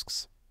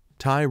tasks.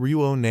 Tai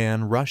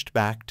Ruonan rushed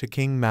back to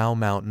King Mao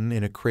Mountain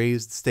in a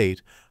crazed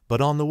state,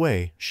 but on the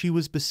way she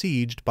was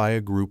besieged by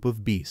a group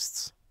of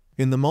beasts.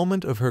 In the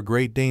moment of her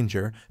great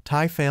danger,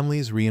 Tai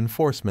family's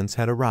reinforcements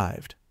had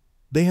arrived.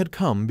 They had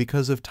come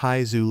because of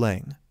Tai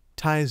Zuleng.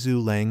 Tai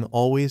Zuleng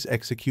always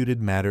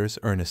executed matters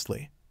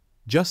earnestly.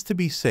 Just to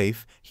be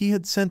safe, he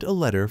had sent a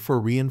letter for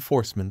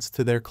reinforcements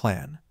to their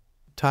clan.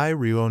 Tai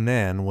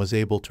Ruonan was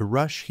able to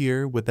rush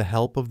here with the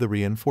help of the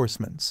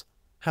reinforcements.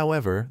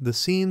 However, the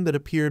scene that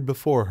appeared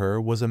before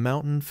her was a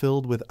mountain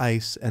filled with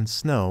ice and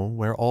snow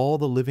where all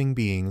the living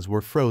beings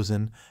were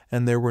frozen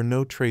and there were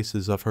no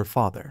traces of her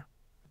father.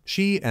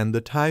 She and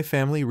the Tai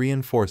family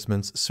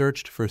reinforcements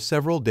searched for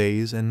several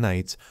days and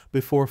nights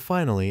before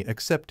finally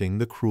accepting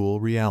the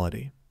cruel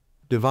reality.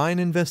 Divine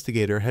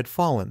Investigator had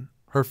fallen.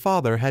 Her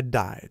father had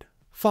died.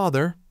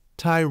 Father,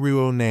 Tai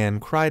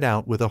Ruonan cried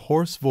out with a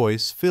hoarse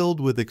voice filled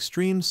with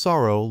extreme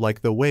sorrow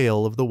like the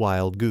wail of the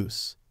wild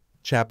goose.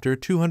 Chapter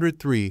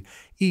 203,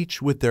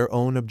 each with their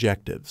own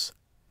objectives.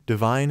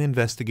 Divine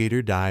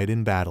Investigator died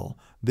in battle.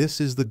 This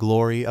is the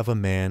glory of a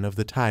man of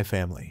the Tai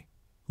family.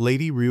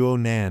 Lady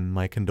Ruonan,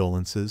 my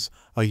condolences,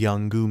 a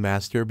young Gu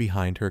master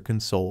behind her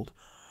consoled.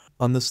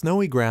 On the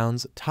snowy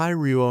grounds, Tai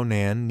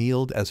Ruonan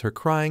kneeled as her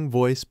crying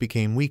voice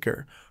became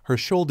weaker, her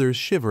shoulders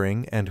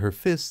shivering and her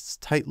fists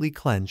tightly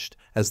clenched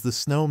as the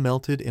snow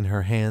melted in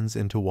her hands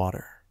into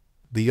water.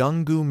 The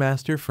young Gu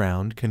master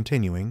frowned,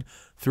 continuing,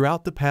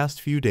 "Throughout the past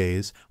few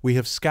days, we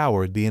have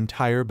scoured the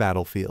entire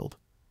battlefield.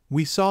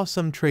 We saw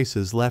some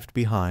traces left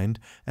behind,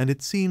 and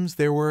it seems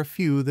there were a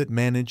few that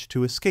managed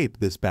to escape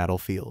this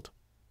battlefield."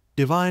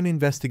 Divine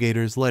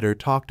Investigator's letter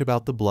talked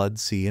about the Blood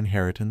Sea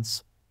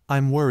inheritance.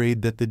 I'm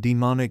worried that the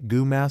demonic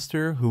Gu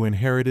master who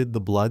inherited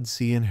the Blood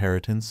Sea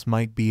inheritance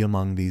might be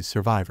among these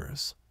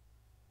survivors.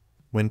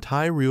 When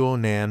Tai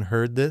Ruonan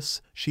heard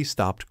this, she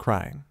stopped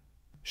crying.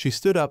 She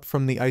stood up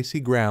from the icy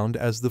ground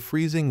as the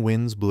freezing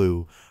winds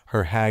blew,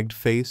 her haggard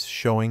face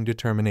showing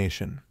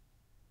determination.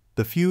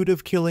 The feud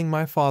of killing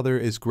my father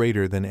is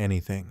greater than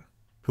anything.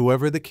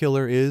 Whoever the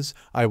killer is,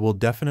 I will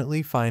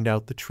definitely find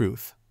out the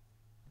truth.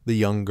 The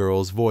young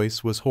girl's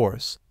voice was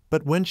hoarse,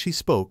 but when she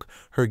spoke,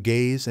 her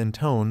gaze and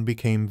tone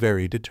became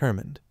very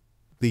determined.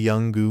 The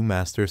young Gu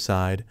master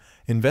sighed.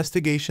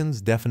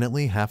 Investigations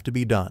definitely have to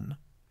be done.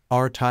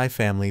 Our Tai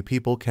family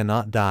people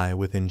cannot die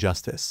with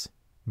injustice.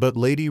 But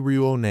Lady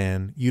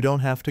Ruonan, you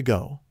don't have to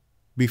go.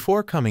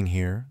 Before coming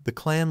here, the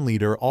clan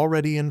leader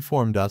already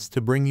informed us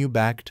to bring you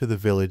back to the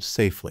village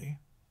safely.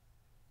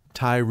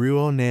 Tai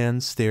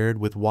Ruonan stared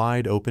with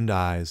wide-opened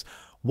eyes.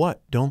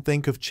 What? Don't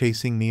think of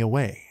chasing me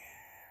away.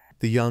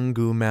 The young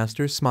Gu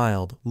master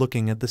smiled,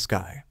 looking at the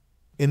sky.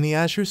 In the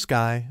azure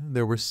sky,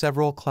 there were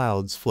several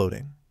clouds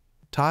floating.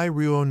 Tai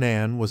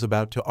Ruonan was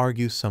about to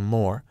argue some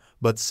more,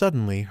 but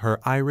suddenly her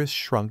iris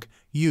shrunk.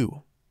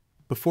 You.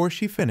 Before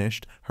she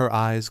finished, her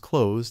eyes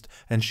closed,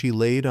 and she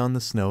laid on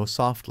the snow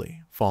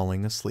softly,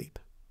 falling asleep.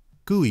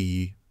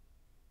 Gui,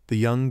 the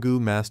young Gu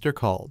master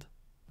called.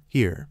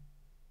 Here.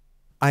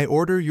 I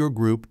order your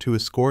group to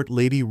escort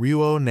Lady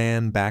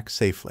Ruonan back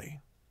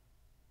safely.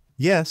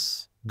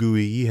 Yes.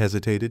 Gui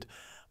hesitated.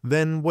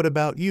 Then what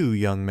about you,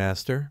 young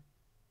master?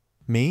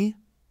 Me?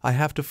 I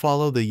have to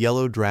follow the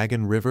Yellow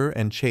Dragon River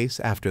and chase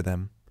after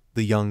them.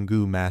 The young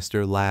Gu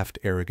master laughed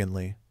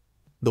arrogantly.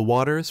 The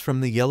waters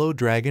from the Yellow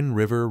Dragon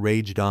River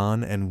raged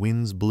on and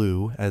winds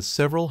blew as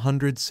several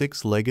hundred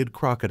six-legged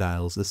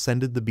crocodiles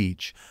ascended the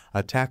beach,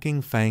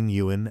 attacking Fang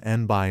Yuan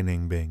and Bai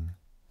Ningbing.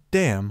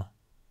 Damn!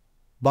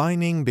 Bai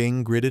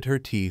Ningbing gritted her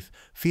teeth,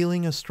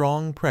 feeling a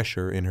strong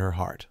pressure in her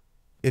heart.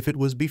 If it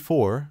was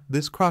before,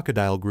 this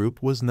crocodile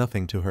group was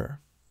nothing to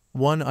her.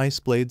 One ice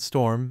blade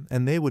storm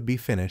and they would be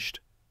finished.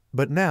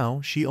 But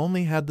now she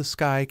only had the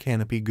sky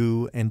canopy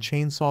goo and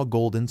chainsaw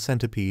golden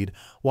centipede,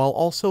 while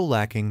also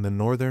lacking the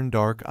northern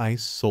dark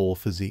ice soul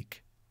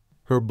physique.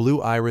 Her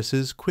blue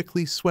irises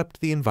quickly swept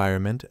the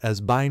environment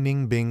as Bai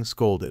Ningbing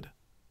scolded.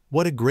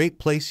 What a great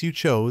place you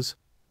chose!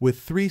 With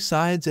 3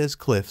 sides as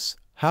cliffs,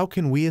 how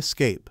can we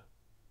escape?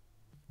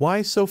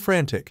 Why so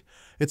frantic?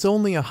 It's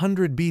only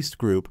 100 beast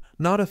group,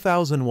 not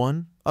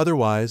 1,001,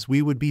 otherwise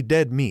we would be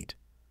dead meat.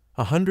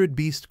 100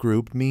 beast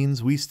group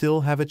means we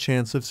still have a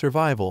chance of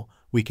survival.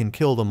 We can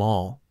kill them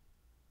all.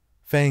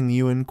 Fang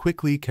Yuan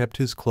quickly kept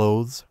his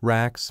clothes,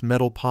 racks,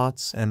 metal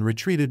pots, and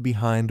retreated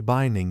behind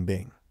Bai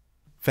Ningbing.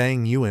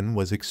 Fang Yuan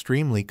was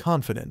extremely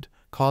confident,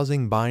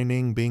 causing Bai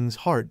Ningbing's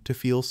heart to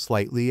feel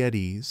slightly at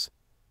ease.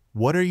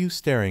 What are you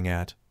staring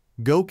at?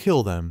 Go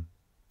kill them.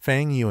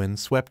 Fang Yuan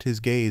swept his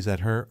gaze at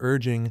her,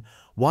 urging,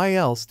 Why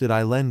else did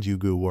I lend you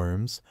goo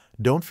worms?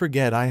 Don't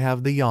forget I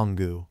have the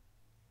Yonggu.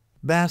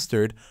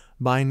 Bastard!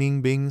 Bai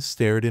Ningbing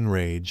stared in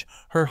rage,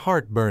 her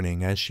heart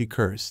burning as she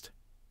cursed.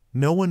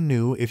 No one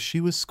knew if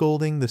she was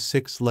scolding the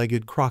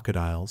 6-legged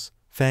crocodiles,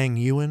 Fang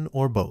Yuan,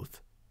 or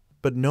both.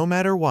 But no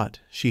matter what,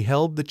 she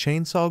held the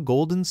chainsaw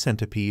golden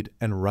centipede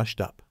and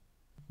rushed up.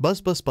 Buzz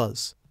buzz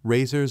buzz.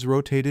 Razors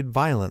rotated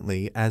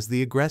violently as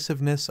the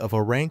aggressiveness of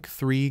a rank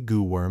 3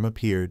 goo worm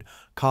appeared,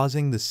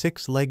 causing the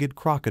 6-legged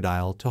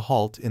crocodile to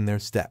halt in their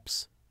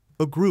steps.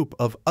 A group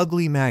of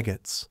ugly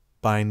maggots,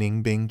 Bai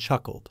Ningbing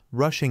chuckled,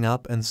 rushing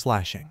up and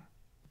slashing.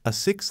 A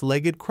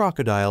 6-legged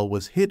crocodile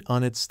was hit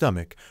on its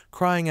stomach,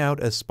 crying out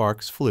as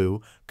sparks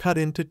flew, cut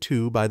into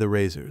 2 by the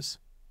razors.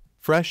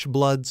 Fresh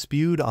blood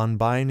spewed on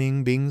Bai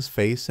Ningbing's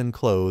face and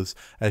clothes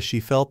as she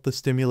felt the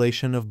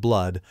stimulation of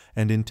blood,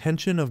 and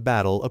intention of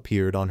battle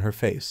appeared on her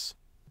face.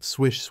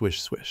 Swish,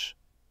 swish, swish.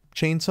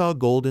 Chainsaw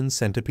golden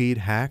centipede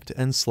hacked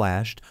and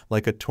slashed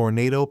like a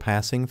tornado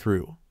passing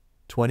through.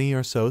 20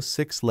 or so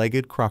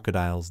 6-legged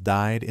crocodiles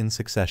died in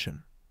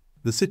succession.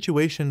 The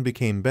situation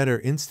became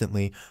better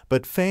instantly,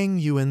 but Fang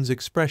Yuan's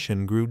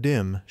expression grew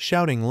dim,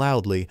 shouting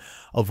loudly,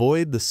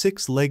 Avoid the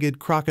 6-legged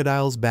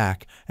crocodile's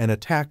back and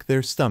attack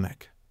their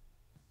stomach.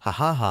 Ha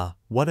ha ha,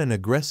 what an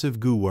aggressive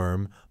goo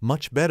worm,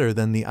 much better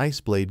than the ice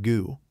blade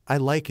goo. I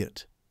like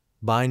it.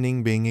 Bai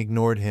Ningbing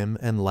ignored him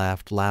and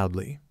laughed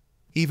loudly.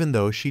 Even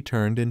though she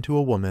turned into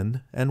a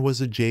woman and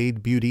was a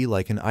jade beauty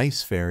like an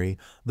ice fairy,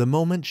 the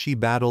moment she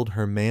battled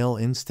her male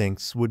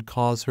instincts would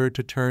cause her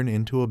to turn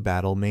into a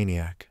battle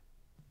maniac.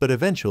 But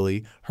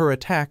eventually, her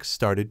attacks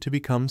started to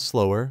become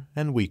slower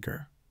and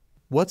weaker.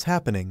 What's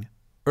happening?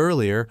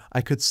 Earlier,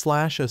 I could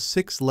slash a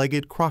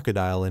 6-legged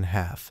crocodile in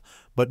half,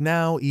 but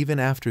now, even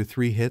after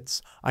 3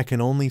 hits, I can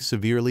only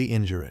severely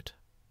injure it.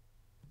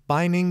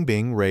 Bai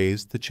Ningbing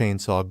raised the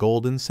chainsaw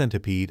golden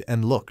centipede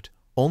and looked,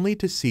 only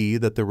to see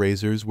that the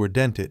razors were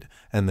dented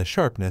and the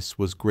sharpness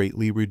was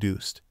greatly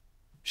reduced.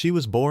 She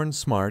was born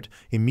smart,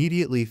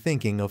 immediately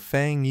thinking of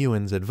Fang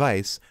Yuan's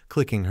advice,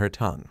 clicking her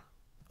tongue.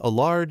 A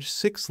large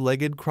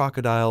 6-legged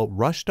crocodile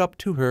rushed up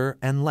to her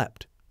and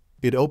leapt.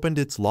 It opened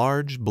its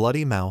large,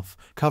 bloody mouth,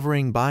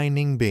 covering Bai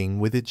Ningbing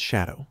with its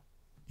shadow.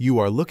 You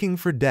are looking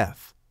for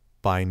death.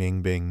 Bai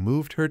Ningbing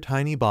moved her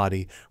tiny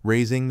body,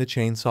 raising the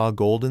chainsaw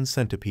golden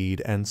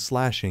centipede and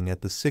slashing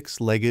at the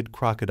 6-legged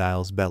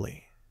crocodile's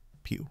belly.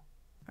 Pew.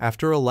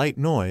 After a light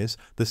noise,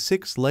 the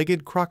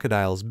 6-legged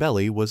crocodile's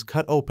belly was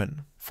cut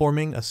open,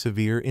 forming a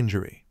severe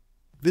injury.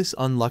 This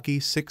unlucky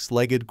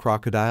 6-legged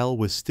crocodile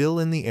was still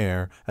in the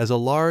air as a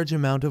large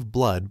amount of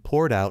blood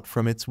poured out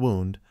from its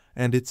wound,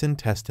 and its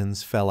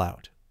intestines fell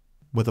out.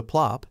 With a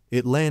plop,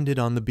 it landed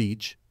on the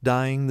beach,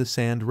 dyeing the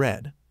sand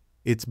red.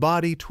 Its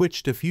body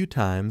twitched a few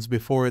times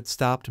before it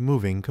stopped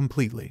moving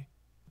completely.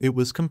 It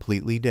was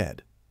completely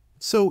dead.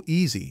 So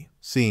easy.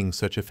 Seeing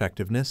such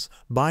effectiveness,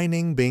 Bai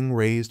Ningbing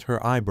raised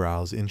her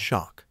eyebrows in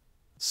shock.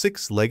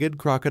 6-legged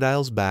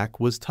crocodile's back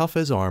was tough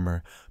as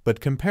armor, but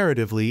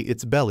comparatively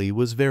its belly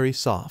was very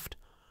soft.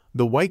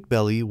 The white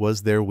belly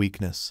was their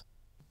weakness.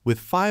 With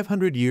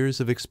 500 years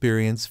of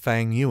experience,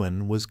 Fang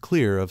Yuan was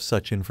clear of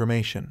such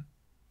information.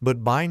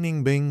 But Bai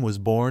Ningbing was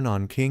born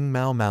on King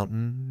Mao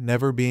Mountain,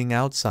 never being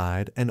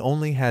outside, and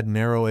only had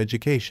narrow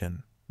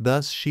education.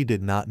 Thus she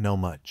did not know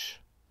much.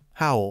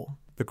 Howl!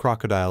 The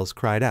crocodiles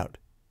cried out.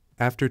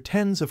 After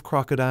tens of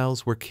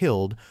crocodiles were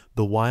killed,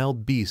 the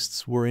wild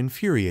beasts were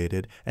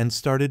infuriated and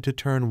started to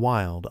turn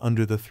wild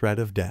under the threat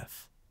of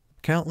death.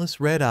 Countless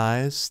red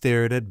eyes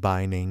stared at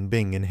Bai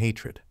Ningbing in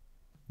hatred.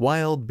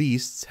 Wild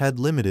beasts had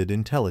limited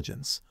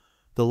intelligence.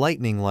 The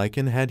lightning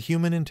lichen had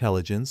human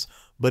intelligence,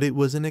 but it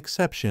was an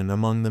exception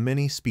among the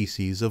many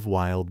species of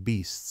wild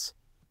beasts.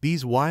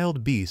 These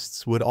wild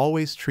beasts would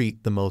always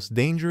treat the most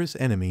dangerous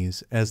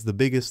enemies as the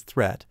biggest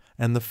threat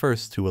and the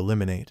first to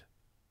eliminate.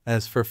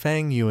 As for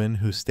Fang Yuan,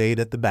 who stayed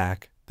at the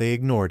back, they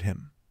ignored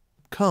him.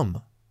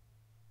 Come.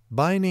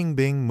 Bai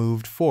Ningbing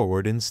moved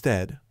forward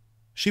instead.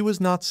 She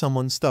was not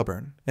someone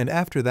stubborn, and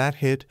after that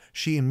hit,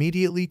 she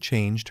immediately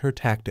changed her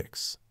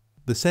tactics.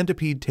 The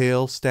centipede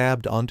tail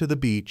stabbed onto the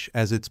beach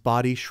as its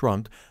body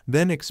shrunk,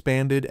 then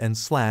expanded and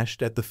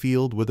slashed at the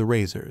field with the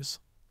razors.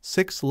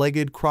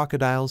 Six-legged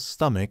crocodile's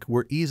stomach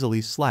were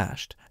easily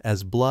slashed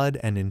as blood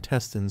and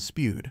intestines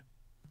spewed.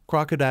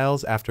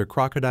 Crocodiles after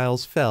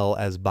crocodiles fell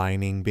as Bai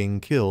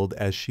Ningbing killed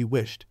as she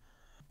wished.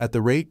 At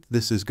the rate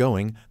this is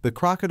going, the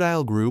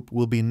crocodile group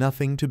will be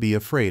nothing to be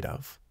afraid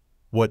of.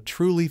 What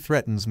truly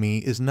threatens me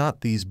is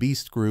not these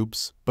beast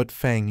groups, but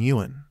Fang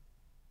Yuan.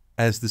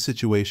 As the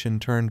situation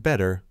turned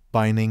better,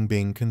 Bai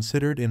Ningbing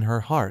considered in her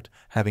heart,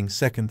 having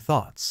second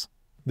thoughts.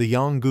 The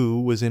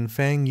Yanggu was in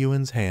Fang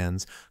Yuan's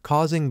hands,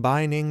 causing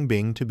Bai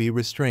Ningbing to be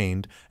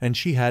restrained, and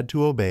she had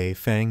to obey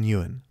Fang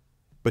Yuan.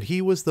 But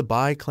he was the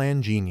Bai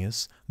clan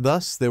genius,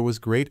 thus there was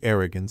great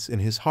arrogance in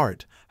his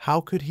heart. How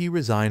could he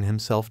resign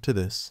himself to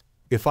this?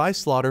 If I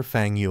slaughter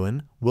Fang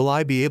Yuan, will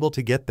I be able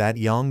to get that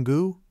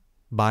Yanggu?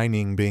 Bai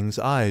Ningbing's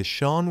eyes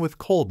shone with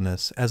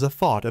coldness as a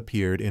thought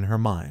appeared in her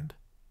mind.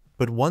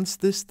 But once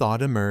this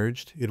thought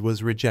emerged, it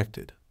was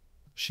rejected.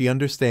 She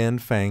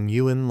understood Fang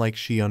Yuan like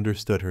she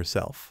understood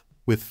herself.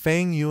 With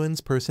Fang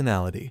Yuan's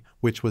personality,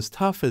 which was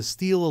tough as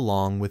steel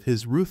along with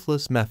his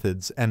ruthless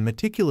methods and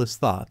meticulous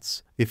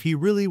thoughts, if he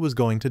really was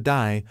going to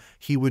die,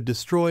 he would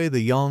destroy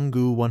the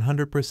Yanggu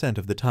 100%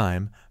 of the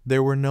time.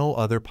 There were no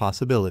other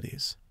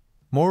possibilities.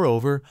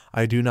 Moreover,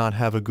 I do not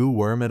have a goo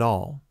worm at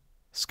all.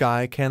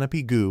 Sky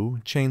Canopy Goo,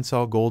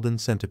 Chainsaw Golden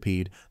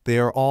Centipede, they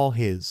are all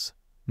his.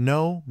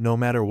 No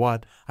matter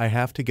what, I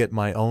have to get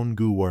my own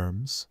goo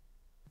worms.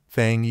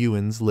 Fang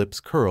Yuan's lips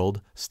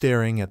curled,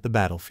 staring at the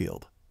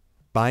battlefield.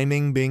 Bai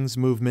Ningbing's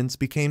movements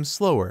became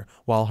slower,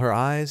 while her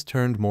eyes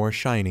turned more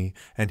shiny,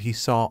 and he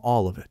saw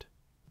all of it.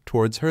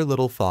 Towards her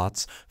little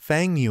thoughts,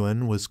 Fang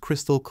Yuan was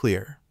crystal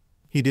clear.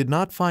 He did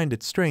not find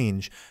it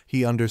strange.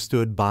 He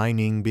understood Bai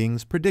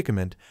Ningbing's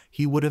predicament.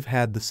 He would have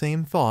had the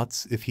same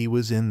thoughts if he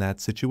was in that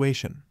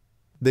situation.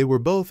 They were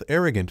both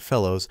arrogant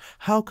fellows.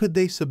 How could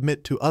they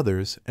submit to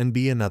others and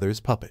be another's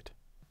puppet?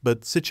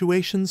 But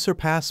situations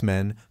surpass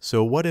men,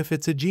 so what if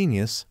it's a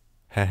genius?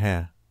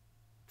 Haha.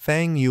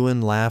 Fang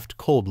Yuan laughed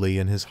coldly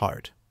in his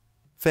heart.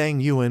 Fang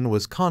Yuan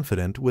was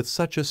confident with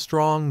such a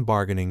strong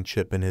bargaining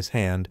chip in his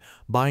hand.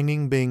 Bai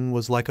Ningbing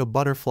was like a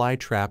butterfly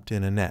trapped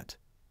in a net.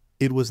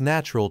 It was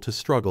natural to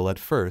struggle at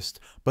first,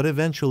 but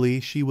eventually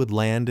she would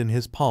land in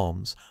his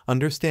palms,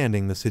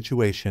 understanding the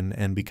situation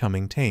and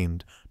becoming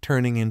tamed,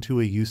 turning into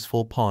a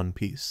useful pawn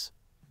piece.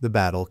 The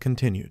battle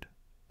continued.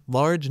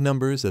 Large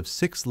numbers of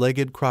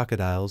six-legged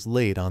crocodiles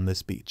laid on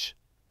this beach.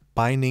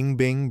 Bai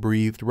Ningbing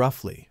breathed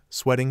roughly,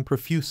 sweating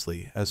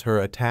profusely as her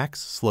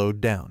attacks slowed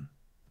down.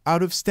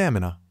 Out of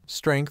stamina,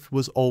 strength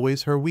was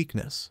always her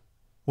weakness.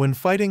 When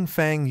fighting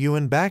Fang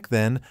Yuan back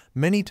then,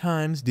 many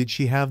times did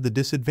she have the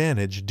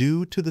disadvantage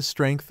due to the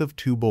strength of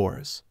two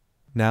boars.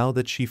 Now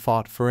that she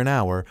fought for an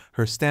hour,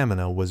 her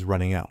stamina was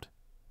running out.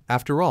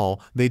 After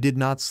all, they did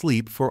not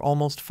sleep for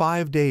almost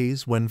 5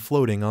 days when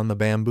floating on the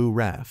bamboo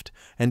raft,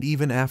 and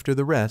even after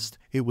the rest,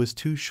 it was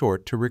too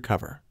short to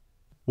recover.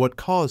 What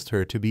caused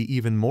her to be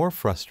even more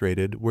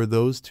frustrated were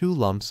those 2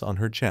 lumps on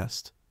her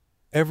chest.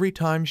 Every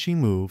time she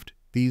moved,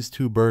 these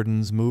 2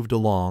 burdens moved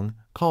along,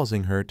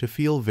 causing her to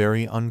feel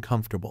very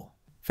uncomfortable.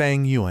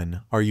 Fang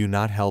Yuan, are you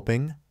not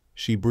helping?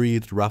 She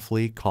breathed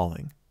roughly,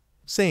 calling.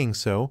 Saying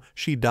so,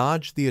 she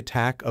dodged the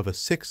attack of a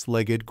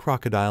 6-legged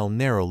crocodile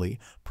narrowly,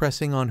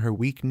 pressing on her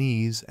weak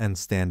knees and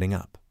standing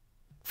up.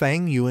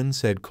 Fang Yuan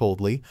said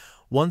coldly,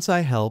 once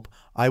I help,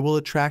 I will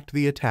attract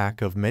the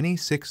attack of many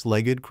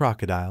 6-legged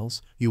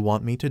crocodiles. You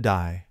want me to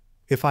die.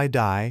 If I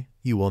die,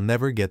 you will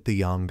never get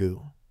the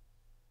Yanggu.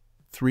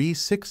 3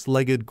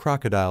 6-legged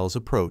crocodiles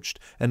approached,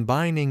 and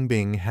Bai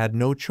Ningbing had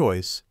no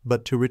choice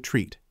but to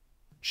retreat.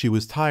 She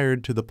was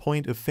tired to the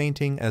point of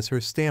fainting as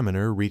her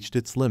stamina reached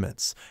its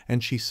limits,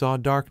 and she saw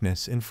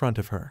darkness in front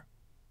of her.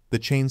 The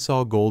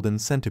Chainsaw Golden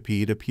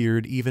Centipede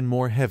appeared even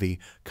more heavy,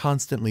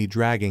 constantly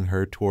dragging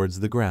her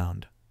towards the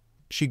ground.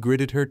 She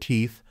gritted her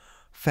teeth.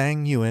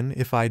 Fang Yuan,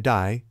 if I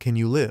die, can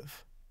you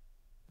live?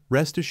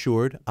 Rest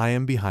assured, I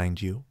am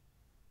behind you.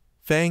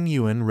 Fang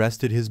Yuan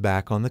rested his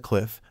back on the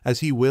cliff as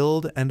he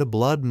willed, and a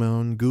blood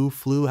moon goo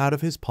flew out of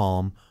his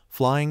palm,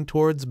 flying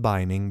towards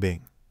Bai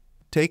Ningbing.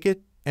 Take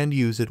it and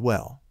use it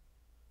well.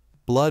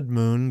 Blood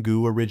moon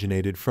goo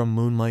originated from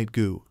moonlight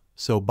goo,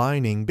 so Bai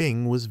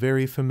Ningbing was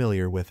very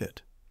familiar with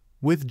it.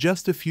 With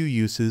just a few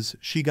uses,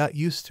 she got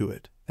used to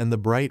it, and the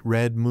bright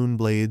red moon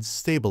blades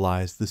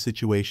stabilized the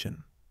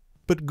situation.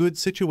 But good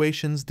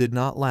situations did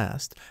not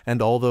last,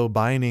 and although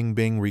Bai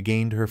Ningbing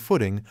regained her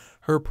footing,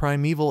 her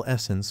primeval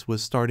essence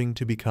was starting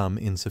to become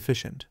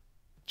insufficient.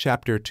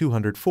 Chapter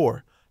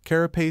 204,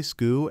 Carapace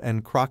Goo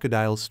and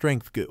Crocodile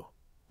Strength Goo.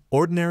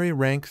 Ordinary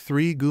rank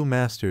 3 Goo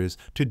Masters,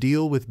 to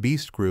deal with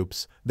beast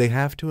groups, they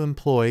have to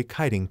employ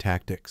kiting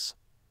tactics.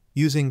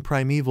 Using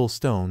primeval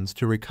stones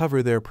to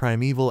recover their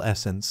primeval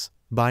essence,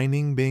 Bai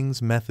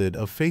Ningbing's method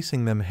of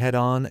facing them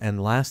head-on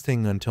and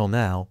lasting until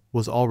now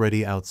was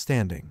already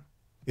outstanding.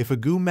 If a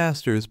Gu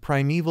master's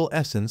primeval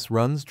essence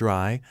runs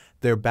dry,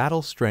 their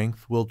battle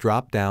strength will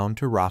drop down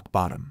to rock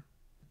bottom.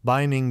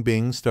 Bai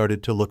Ningbing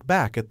started to look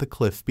back at the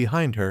cliff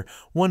behind her,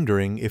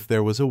 wondering if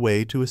there was a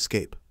way to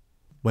escape.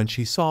 When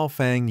she saw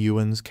Fang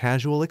Yuan's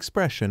casual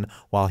expression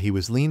while he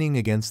was leaning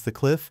against the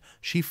cliff,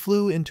 she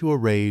flew into a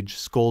rage,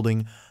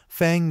 scolding,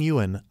 "Fang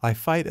Yuan, I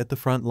fight at the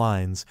front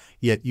lines,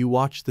 yet you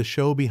watch the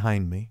show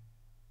behind me."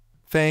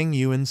 Fang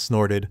Yuan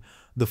snorted.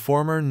 The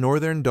former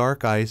Northern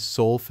Dark Ice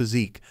Soul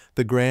physique,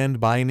 the Grand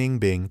Bai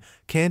Ningbing,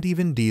 can't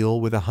even deal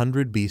with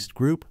 100 beast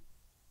group?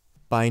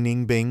 Bai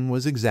Ningbing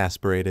was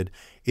exasperated.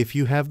 "If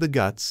you have the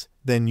guts,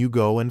 then you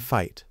go and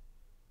fight."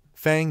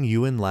 Fang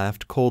Yuan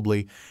laughed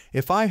coldly.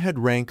 "If I had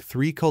rank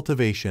 3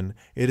 cultivation,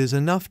 it is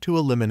enough to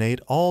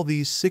eliminate all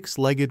these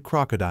 6-legged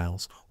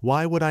crocodiles.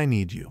 Why would I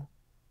need you?"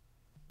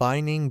 Bai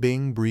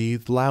Ningbing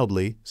breathed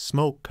loudly,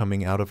 smoke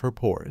coming out of her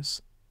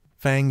pores.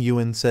 Fang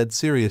Yuan said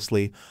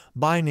seriously,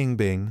 "Bai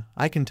Ningbing,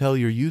 I can tell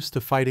you're used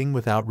to fighting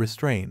without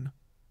restraint.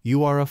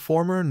 You are a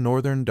former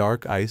Northern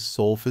Dark Ice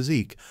Soul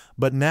physique,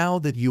 but now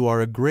that you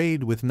are a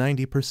grade with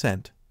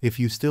 90%, if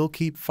you still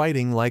keep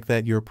fighting like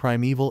that, your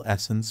primeval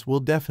essence will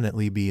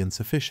definitely be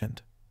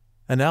insufficient.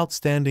 An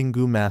outstanding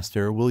Gu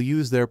master will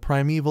use their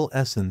primeval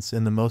essence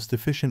in the most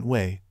efficient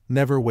way,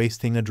 never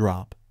wasting a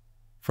drop.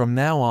 From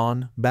now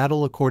on,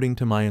 battle according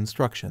to my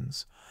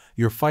instructions.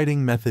 Your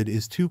fighting method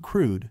is too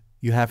crude.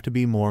 You have to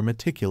be more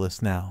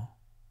meticulous now."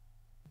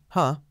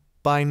 "Huh?"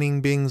 Bai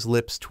Ningbing's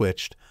lips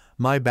twitched.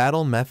 "My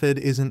battle method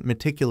isn't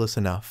meticulous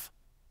enough.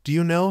 Do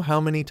you know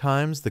how many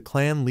times the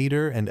clan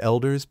leader and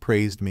elders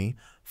praised me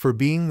for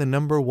being the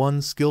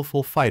 #1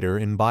 skillful fighter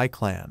in Bai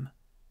clan?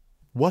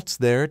 What's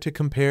there to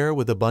compare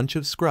with a bunch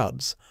of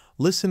scrubs?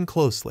 Listen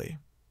closely."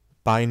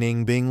 Bai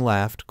Ningbing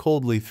laughed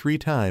coldly 3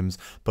 times,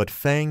 but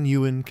Fang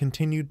Yuan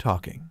continued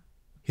talking.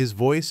 His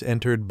voice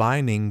entered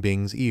Bai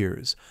Ningbing's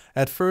ears.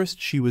 At first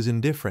she was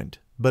indifferent,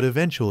 but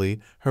eventually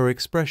her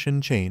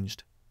expression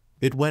changed.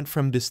 It went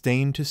from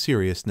disdain to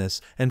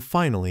seriousness, and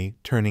finally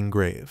turning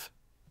grave.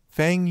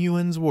 Fang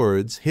Yuan's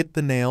words hit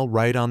the nail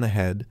right on the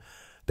head.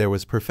 There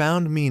was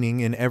profound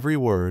meaning in every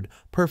word,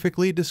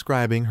 perfectly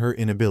describing her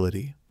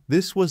inability.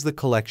 This was the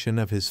collection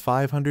of his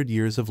 500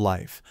 years of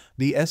life,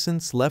 the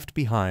essence left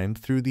behind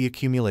through the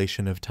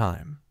accumulation of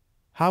time.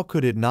 How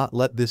could it not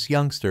let this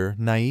youngster,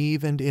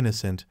 naive and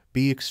innocent,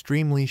 be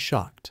extremely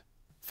shocked?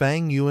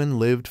 Fang Yuan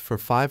lived for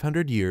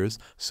 500 years,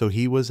 so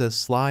he was as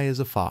sly as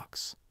a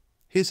fox.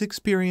 His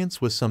experience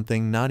was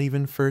something not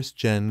even First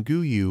Gen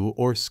Guyu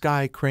or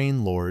Sky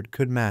Crane Lord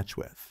could match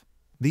with.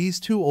 These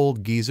 2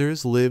 old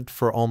geezers lived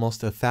for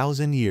almost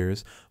 1,000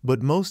 years,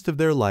 but most of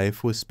their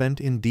life was spent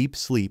in deep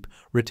sleep,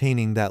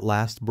 retaining that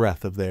last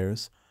breath of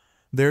theirs.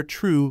 Their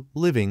true,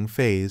 living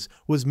phase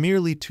was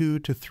merely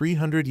 200 to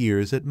 300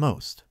 years at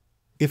most.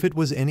 If it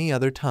was any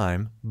other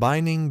time,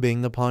 Bai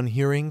Ningbing, upon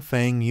hearing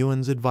Fang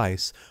Yuan's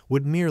advice,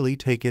 would merely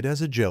take it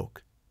as a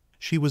joke.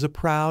 She was a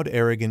proud,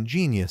 arrogant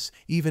genius.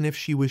 Even if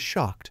she was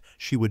shocked,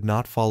 she would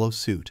not follow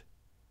suit.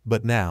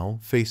 But now,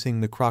 facing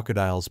the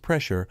crocodile's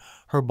pressure,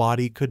 her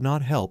body could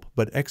not help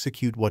but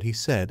execute what he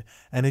said,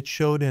 and it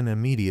showed an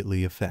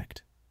immediately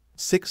effect.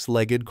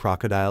 6-legged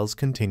crocodiles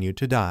continued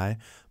to die,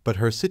 but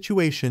her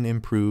situation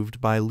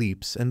improved by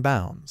leaps and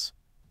bounds.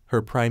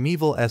 Her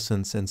primeval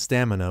essence and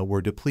stamina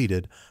were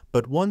depleted,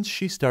 but once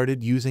she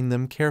started using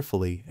them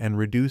carefully and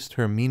reduced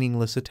her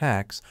meaningless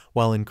attacks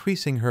while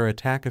increasing her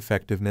attack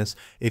effectiveness,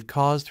 it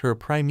caused her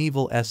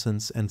primeval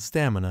essence and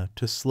stamina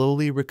to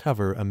slowly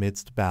recover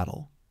amidst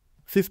battle.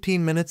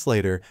 15 minutes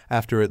later,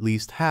 after at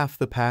least half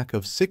the pack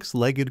of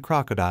 6-legged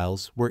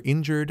crocodiles were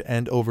injured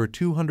and over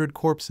 200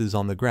 corpses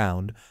on the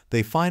ground,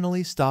 they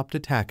finally stopped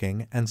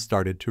attacking and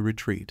started to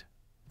retreat.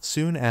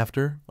 Soon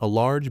after, a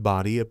large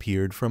body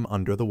appeared from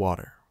under the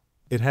water.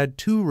 It had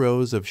 2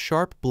 rows of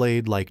sharp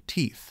blade-like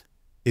teeth.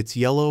 Its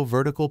yellow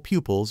vertical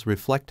pupils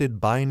reflected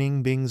Bai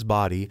Ningbing's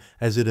body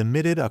as it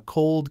emitted a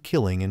cold,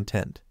 killing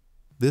intent.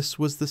 This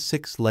was the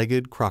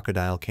 6-legged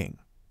Crocodile King.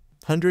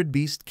 100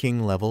 Beast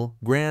King level,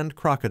 Grand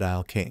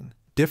Crocodile King.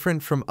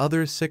 Different from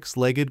other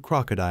 6-legged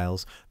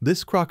crocodiles,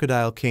 this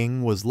Crocodile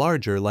King was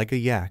larger like a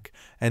yak,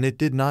 and it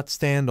did not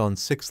stand on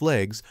 6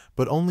 legs,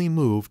 but only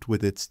moved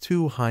with its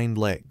 2 hind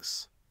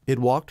legs. It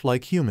walked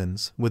like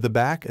humans, with a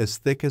back as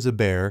thick as a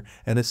bear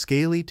and a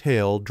scaly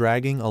tail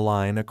dragging a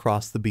line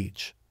across the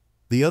beach.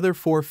 The other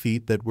 4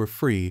 feet that were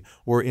free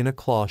were in a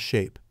claw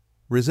shape.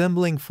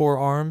 Resembling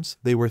forearms,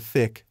 they were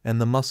thick and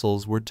the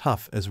muscles were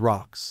tough as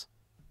rocks.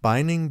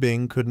 Bai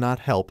Ningbing could not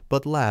help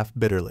but laugh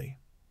bitterly.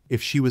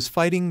 If she was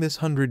fighting this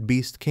 100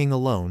 Beast King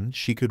alone,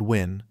 she could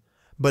win.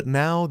 But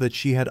now that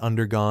she had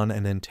undergone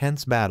an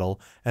intense battle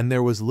and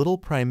there was little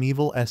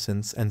primeval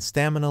essence and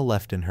stamina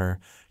left in her,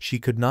 she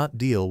could not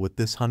deal with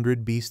this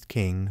 100 Beast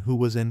King who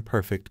was in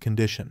perfect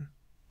condition.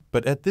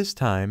 But at this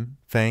time,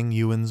 Fang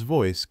Yuan's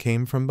voice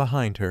came from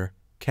behind her,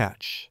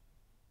 "Catch."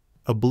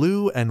 A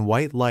blue and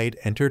white light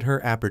entered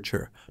her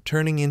aperture,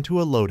 turning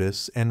into a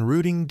lotus and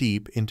rooting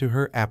deep into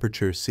her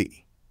aperture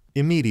sea.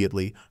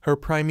 Immediately, her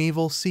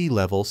primeval sea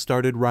level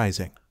started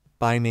rising.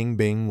 Bai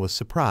Ningbing was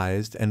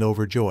surprised and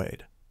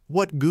overjoyed.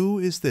 "What goo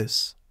is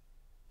this?"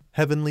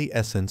 "Heavenly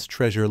Essence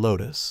Treasure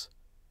Lotus,"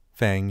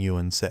 Fang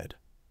Yuan said.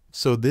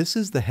 "So this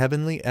is the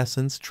Heavenly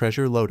Essence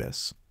Treasure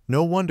Lotus.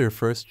 No wonder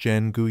first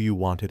Gen Gu you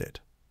wanted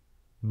it."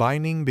 Bai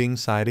Ningbing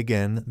sighed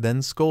again,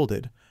 then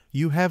scolded.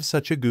 "You have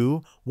such a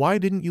goo, why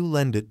didn't you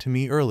lend it to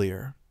me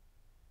earlier?"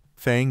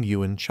 Fang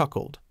Yuan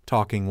chuckled,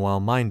 talking while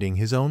minding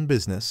his own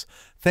business.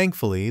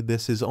 "Thankfully,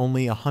 this is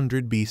only a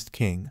 100-beast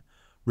king.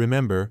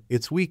 Remember,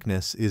 its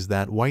weakness is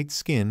that white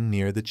skin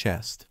near the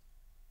chest."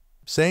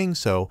 Saying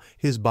so,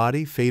 his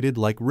body faded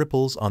like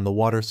ripples on the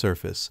water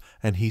surface,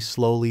 and he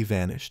slowly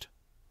vanished.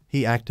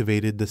 He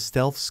activated the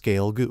stealth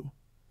scale goo.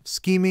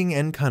 "Scheming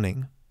and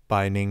cunning,"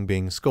 Bai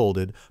Ningbing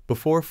scolded,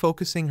 before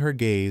focusing her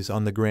gaze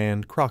on the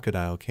Grand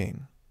Crocodile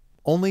King.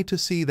 Only to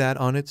see that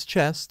on its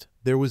chest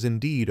there was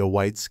indeed a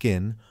white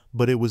skin,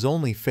 but it was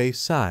only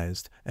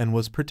face-sized and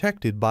was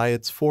protected by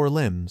its 4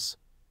 limbs.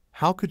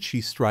 How could she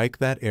strike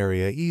that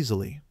area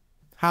easily?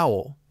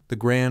 "Howl!" the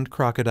Grand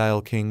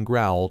Crocodile King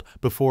growled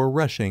before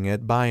rushing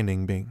at Bai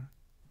Ningbing.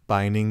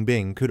 Bai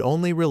Ningbing could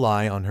only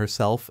rely on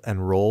herself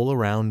and roll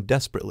around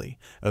desperately,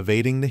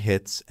 evading the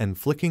hits and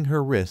flicking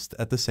her wrist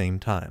at the same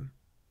time.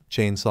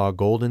 Chainsaw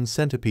Golden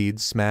Centipede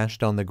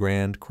smashed on the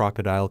Grand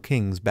Crocodile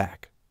King's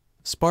back.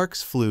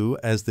 Sparks flew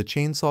as the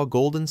Chainsaw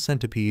Golden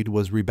Centipede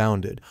was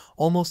rebounded,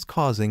 almost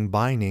causing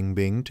Bai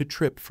Ningbing to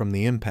trip from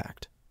the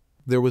impact.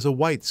 There was a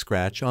white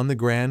scratch on the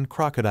Grand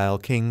Crocodile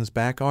King's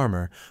back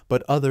armor,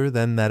 but other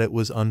than that it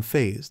was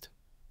unfazed.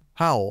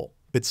 "Howl!"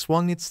 It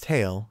swung its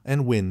tail,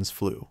 and winds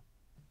flew.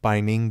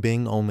 Bai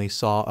Ningbing only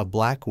saw a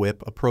black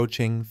whip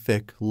approaching,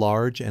 thick,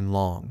 large, and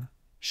long.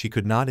 She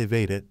could not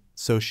evade it,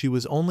 so she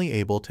was only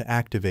able to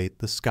activate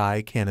the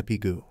Sky Canopy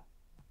Goo.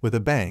 With a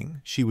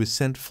bang, she was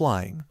sent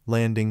flying,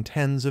 landing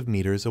tens of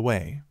meters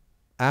away.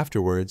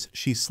 Afterwards,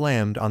 she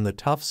slammed on the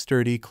tough,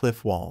 sturdy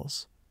cliff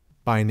walls.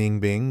 Bai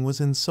Ningbing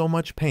was in so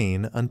much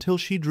pain until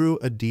she drew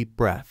a deep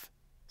breath.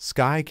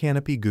 Sky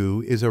Canopy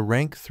Goo is a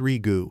rank 3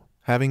 goo,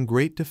 having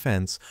great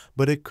defense,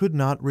 but it could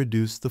not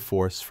reduce the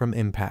force from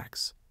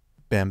impacts.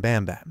 Bam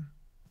bam bam.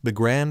 The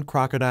Grand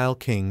Crocodile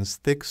King's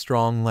thick,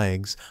 strong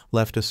legs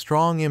left a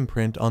strong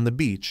imprint on the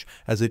beach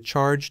as it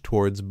charged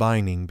towards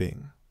Bai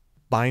Ningbing.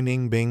 Bai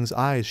Ningbing's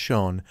eyes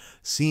shone.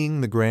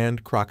 Seeing the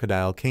Grand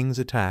Crocodile King's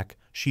attack,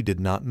 she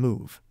did not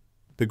move.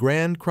 The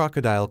Grand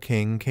Crocodile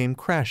King came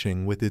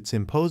crashing with its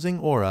imposing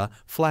aura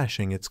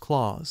flashing its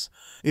claws.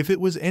 If it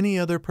was any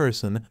other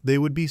person, they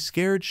would be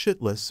scared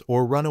shitless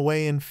or run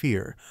away in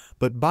fear,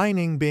 but Bai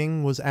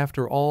Ningbing was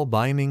after all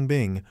Bai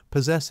Ningbing,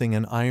 possessing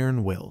an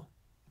iron will.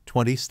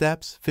 20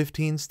 steps,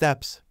 15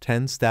 steps,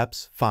 10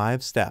 steps,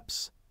 5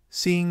 steps.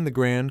 Seeing the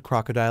Grand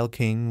Crocodile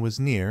King was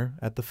near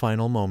at the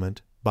final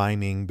moment, Bai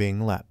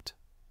Ningbing leapt.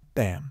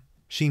 Bam!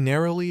 She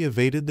narrowly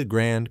evaded the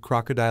Grand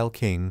Crocodile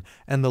King,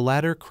 and the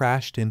latter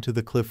crashed into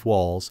the cliff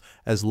walls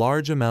as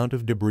large amount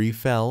of debris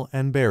fell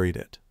and buried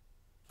it.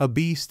 A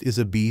beast is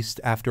a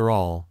beast after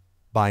all.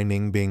 Bai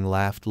Ningbing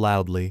laughed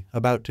loudly,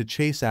 about to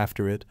chase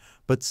after it,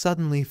 but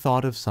suddenly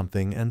thought of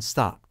something and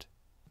stopped.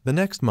 The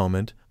next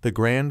moment, the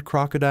Grand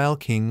Crocodile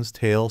King's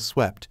tail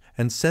swept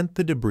and sent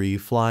the debris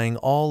flying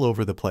all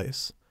over the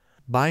place.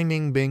 Bai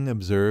Ningbing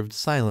observed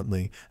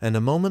silently, and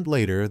a moment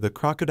later the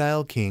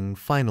Crocodile King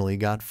finally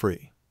got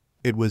free.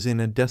 It was in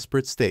a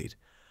desperate state.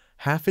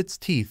 Half its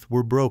teeth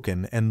were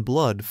broken and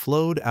blood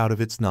flowed out of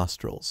its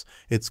nostrils.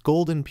 Its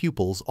golden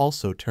pupils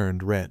also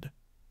turned red.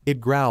 It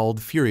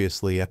growled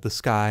furiously at the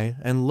sky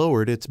and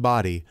lowered its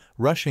body,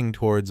 rushing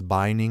towards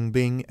Bai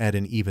Ningbing at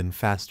an even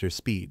faster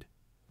speed.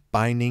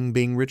 Bai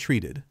Ningbing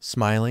retreated,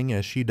 smiling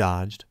as she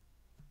dodged.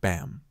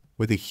 Bam!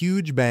 With a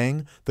huge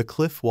bang, the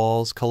cliff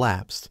walls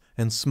collapsed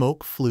and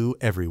smoke flew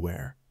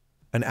everywhere.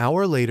 An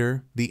hour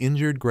later, the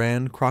injured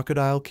Grand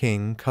Crocodile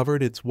King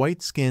covered its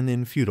white skin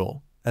in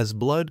futile, as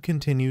blood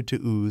continued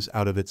to ooze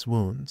out of its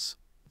wounds.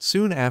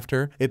 Soon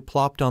after, it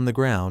plopped on the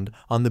ground,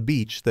 on the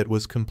beach that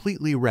was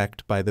completely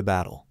wrecked by the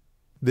battle.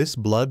 This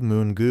blood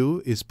moon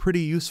goo is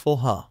pretty useful,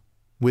 huh?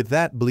 With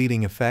that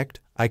bleeding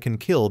effect, I can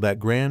kill that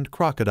Grand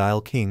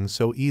Crocodile King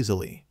so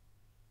easily.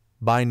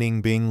 Bai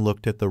Ningbing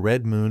looked at the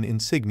red moon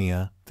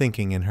insignia,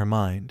 thinking in her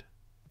mind.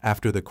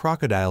 After the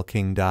Crocodile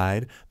King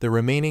died, the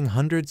remaining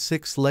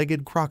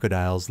 106-legged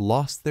crocodiles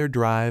lost their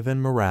drive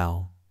and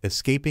morale,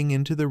 escaping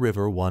into the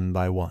river one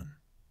by one.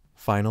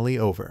 Finally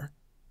over.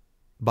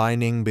 Bai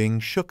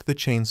Ningbing shook the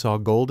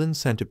Chainsaw Golden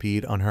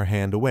Centipede on her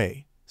hand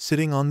away,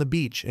 sitting on the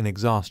beach in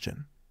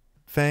exhaustion.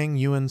 Fang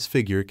Yuan's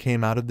figure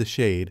came out of the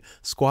shade,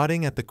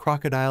 squatting at the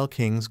Crocodile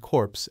King's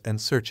corpse and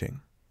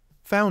searching.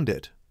 Found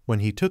it. When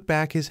he took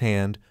back his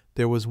hand,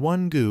 there was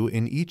one goo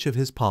in each of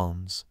his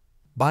palms.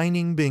 Bai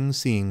Ningbing,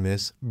 seeing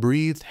this,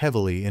 breathed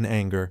heavily in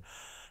anger.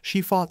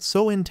 She fought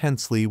so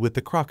intensely with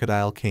the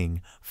Crocodile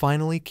King,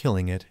 finally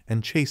killing it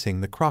and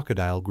chasing the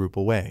crocodile group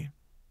away.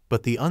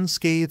 But the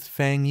unscathed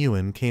Fang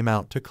Yuan came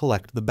out to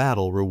collect the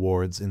battle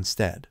rewards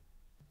instead.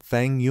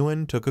 Fang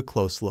Yuan took a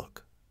close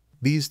look.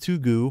 These two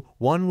goo,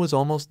 one was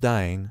almost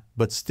dying,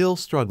 but still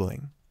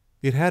struggling.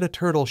 It had a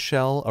turtle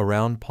shell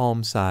around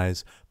palm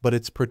size, but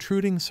its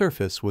protruding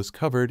surface was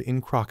covered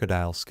in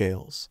crocodile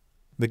scales.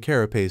 The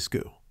Carapace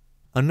goo.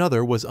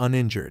 Another was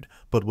uninjured,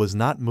 but was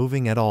not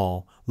moving at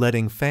all,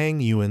 letting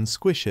Fang Yuan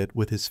squish it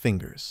with his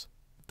fingers.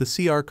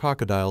 The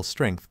Crocodile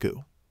strength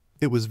goo.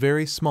 It was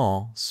very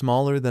small,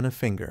 smaller than a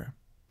finger.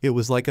 It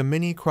was like a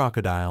mini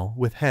crocodile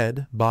with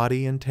head,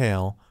 body, and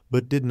tail,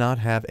 but did not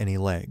have any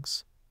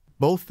legs.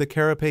 Both the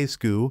Carapace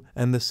goo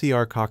and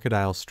the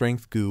Crocodile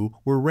strength goo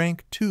were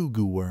rank 2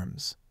 goo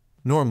worms.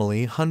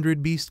 Normally,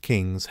 100 Beast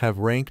Kings have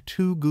rank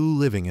 2 goo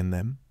living in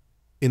them.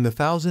 In the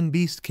 1000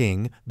 Beast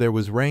King, there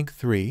was rank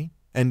 3,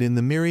 and in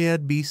the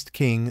Myriad Beast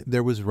King,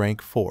 there was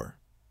rank 4.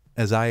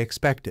 As I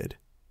expected.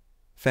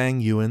 Fang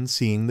Yuan,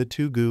 seeing the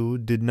 2 goo,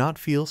 did not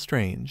feel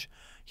strange.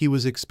 He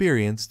was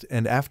experienced,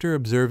 and after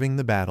observing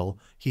the battle,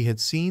 he had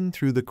seen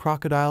through the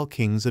Crocodile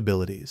King's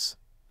abilities.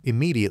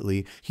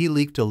 Immediately, he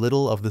leaked a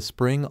little of the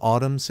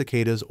spring-autumn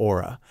cicada's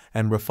aura,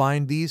 and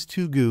refined these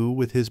 2 goo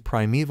with his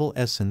primeval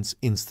essence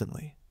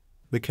instantly.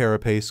 The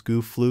Carapace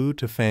goo flew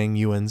to Fang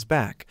Yuan's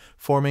back,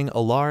 forming a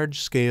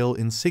large-scale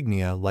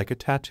insignia like a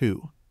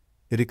tattoo.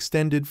 It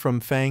extended from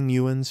Fang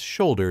Yuan's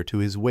shoulder to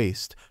his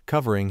waist,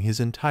 covering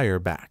his entire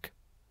back.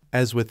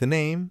 As with the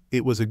name,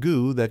 it was a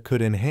goo that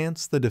could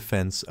enhance the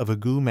defense of a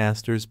goo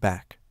master's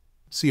back.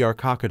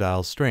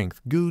 Crocodile's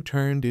strength goo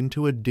turned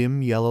into a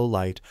dim yellow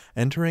light,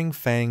 entering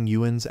Fang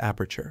Yuan's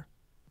aperture.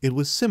 It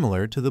was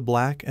similar to the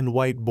black and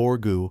white boar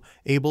goo,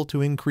 able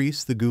to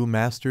increase the goo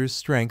master's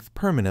strength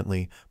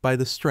permanently by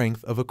the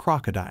strength of a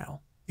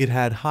crocodile. It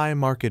had high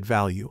market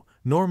value,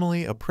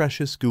 normally a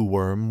precious goo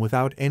worm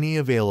without any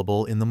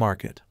available in the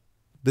market.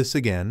 This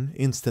again,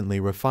 instantly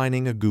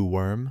refining a goo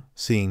worm.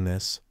 Seeing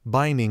this,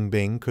 Bai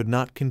Ningbing could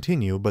not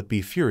continue but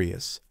be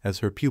furious, as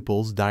her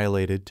pupils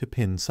dilated to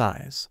pin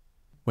size.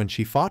 When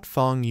she fought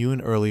Fang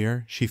Yuan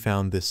earlier, she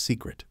found this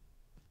secret.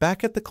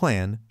 Back at the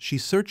clan, she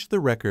searched the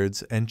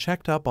records and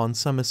checked up on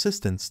some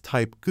assistance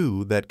type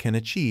goo that can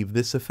achieve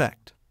this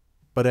effect.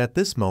 But at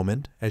this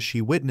moment, as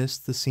she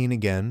witnessed the scene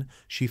again,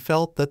 she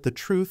felt that the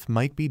truth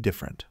might be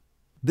different.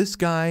 This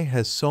guy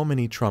has so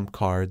many trump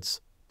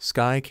cards.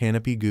 Sky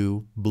Canopy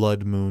goo,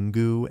 Blood Moon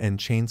goo, and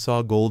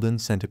Chainsaw Golden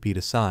Centipede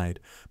aside,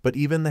 but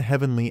even the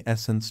Heavenly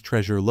Essence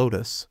Treasure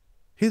Lotus.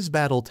 His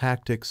battle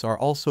tactics are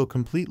also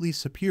completely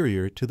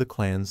superior to the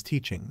clan's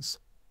teachings.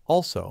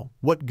 Also,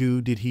 what goo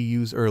did he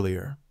use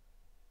earlier?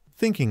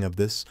 Thinking of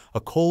this,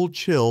 a cold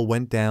chill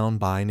went down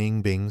Bai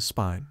Ningbing's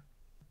spine.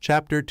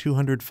 Chapter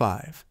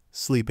 205.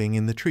 Sleeping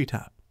in the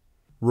Treetop.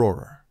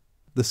 Roarer.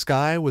 The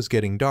sky was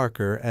getting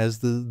darker as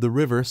the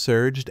river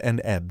surged and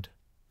ebbed.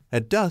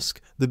 At dusk,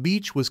 the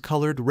beach was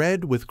colored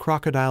red with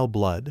crocodile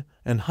blood,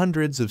 and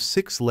hundreds of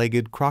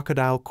 6-legged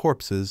crocodile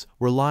corpses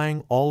were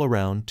lying all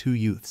around 2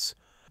 youths.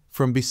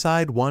 From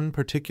beside one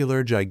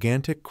particular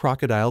gigantic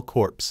crocodile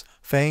corpse,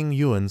 Fang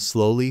Yuan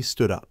slowly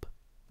stood up.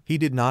 He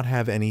did not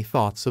have any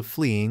thoughts of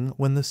fleeing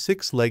when the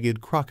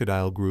 6-legged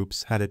crocodile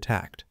groups had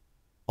attacked.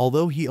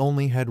 Although he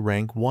only had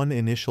rank 1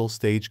 initial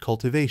stage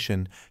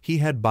cultivation, he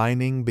had Bai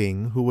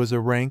Ningbing, who was a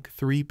rank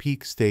 3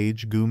 peak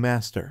stage goo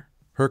master.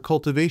 Her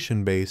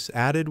cultivation base,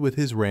 added with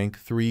his rank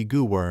 3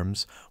 goo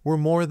worms, were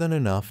more than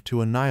enough to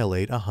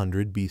annihilate a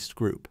 100 beast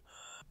group.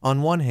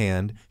 On one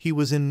hand, he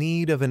was in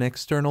need of an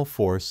external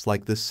force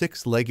like the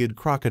 6-legged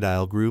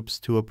crocodile groups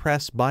to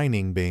oppress Bai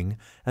Ningbing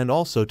and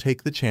also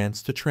take the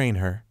chance to train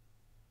her.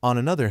 On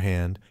another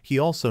hand, he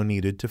also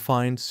needed to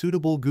find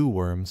suitable goo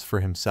worms for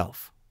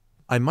himself.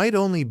 I might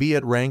only be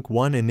at rank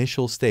 1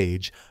 initial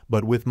stage,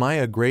 but with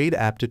my grade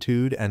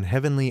aptitude and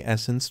Heavenly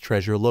Essence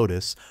Treasure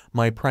Lotus,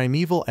 my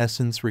Primeval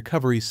Essence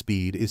recovery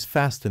speed is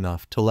fast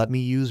enough to let me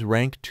use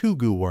rank 2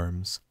 goo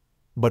worms.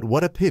 But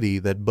what a pity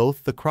that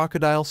both the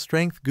Crocodile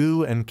Strength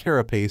goo and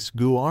Carapace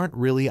goo aren't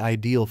really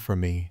ideal for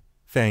me,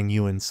 Fang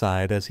Yuan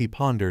sighed as he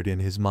pondered in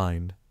his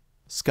mind.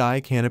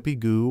 Sky Canopy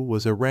goo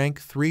was a rank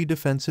 3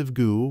 defensive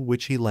goo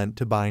which he lent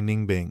to Bai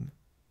Ningbing.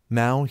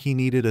 Now he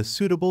needed a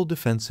suitable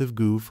defensive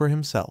goo for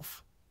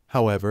himself.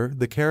 However,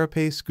 the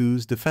Carapace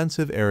goo's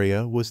defensive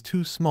area was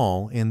too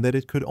small in that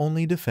it could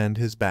only defend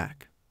his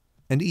back.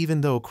 And even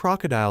though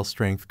Crocodile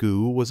Strength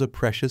goo was a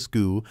precious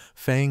goo,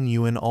 Fang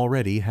Yuan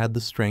already had the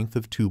strength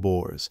of 2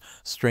 boars.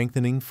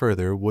 Strengthening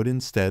further would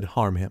instead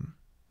harm him.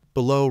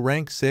 Below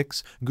rank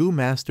 6, goo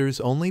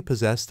masters only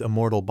possessed a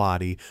mortal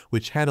body,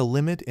 which had a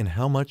limit in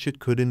how much it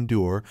could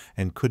endure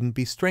and couldn't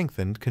be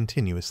strengthened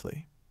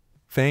continuously.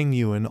 Fang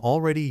Yuan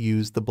already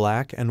used the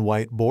black and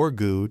white boar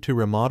goo to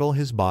remodel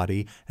his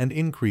body and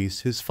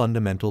increase his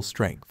fundamental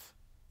strength.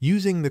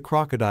 Using the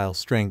Crocodile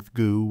Strength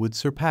goo would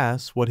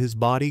surpass what his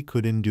body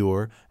could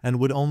endure and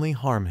would only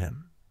harm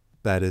him.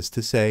 That is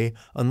to say,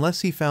 unless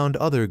he found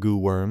other goo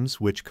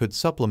worms which could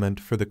supplement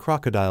for the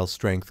Crocodile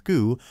Strength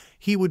goo,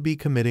 he would be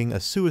committing a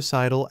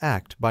suicidal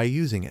act by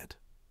using it.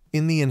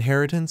 In the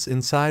inheritance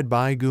inside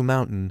Bai Goo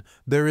Mountain,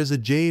 there is a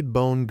Jade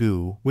Bone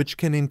goo which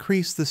can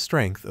increase the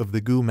strength of the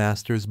goo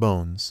master's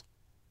bones.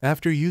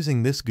 After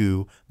using this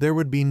goo, there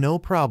would be no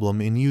problem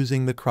in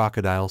using the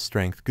Crocodile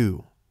Strength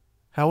goo.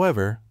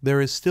 However, there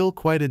is still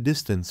quite a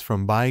distance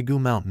from Bai Goo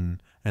Mountain,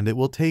 and it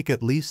will take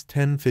at least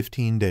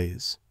 10-15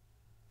 days.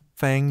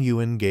 Fang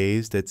Yuan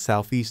gazed at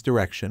southeast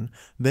direction,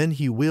 then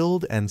he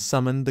willed and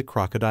summoned the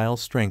Crocodile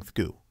Strength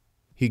Goo.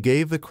 He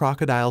gave the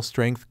Crocodile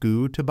Strength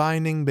Goo to Bai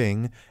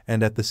Ningbing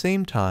and at the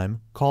same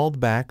time called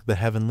back the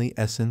Heavenly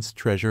Essence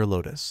Treasure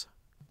Lotus.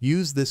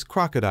 Use this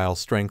Crocodile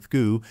Strength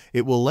Goo,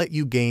 it will let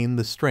you gain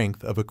the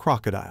strength of a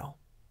crocodile.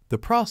 The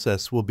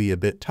process will be a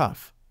bit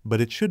tough,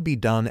 but it should be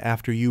done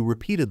after you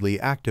repeatedly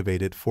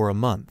activate it for a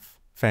month,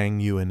 Fang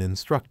Yuan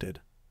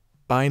instructed.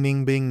 Bai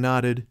Ningbing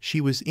nodded, she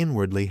was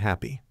inwardly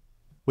happy.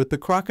 With the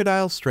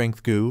Crocodile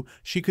Strength Goo,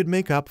 she could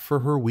make up for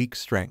her weak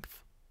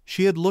strength.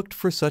 She had looked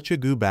for such a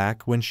goo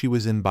back when she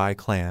was in Bai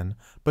Clan,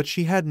 but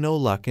she had no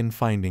luck in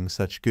finding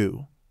such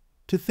goo.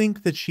 To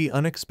think that she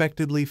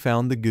unexpectedly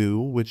found the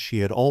goo which she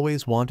had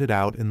always wanted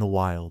out in the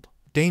wild.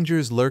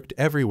 Dangers lurked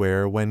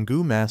everywhere when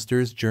goo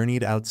masters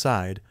journeyed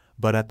outside,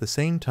 but at the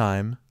same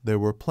time, there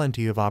were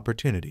plenty of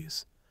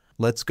opportunities.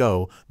 Let's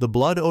go, the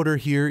blood odor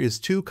here is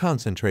too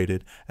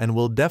concentrated and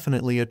will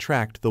definitely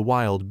attract the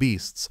wild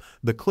beasts.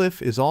 The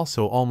cliff is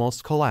also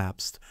almost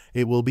collapsed,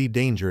 it will be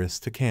dangerous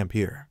to camp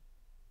here.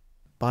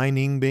 Bai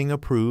Ningbing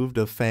approved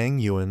of Fang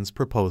Yuan's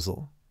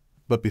proposal.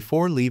 But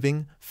before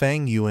leaving,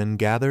 Fang Yuan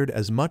gathered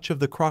as much of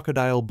the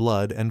crocodile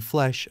blood and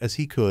flesh as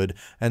he could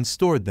and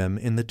stored them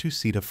in the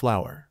Tusita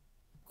flower.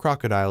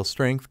 Crocodile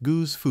Strength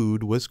Goo's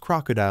food was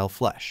crocodile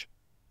flesh,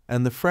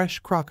 and the fresh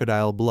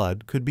crocodile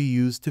blood could be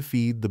used to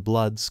feed the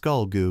blood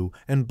skull goo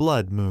and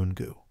blood moon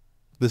goo.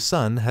 The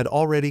sun had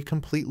already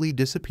completely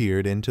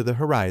disappeared into the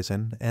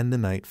horizon and the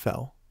night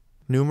fell.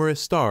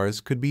 Numerous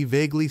stars could be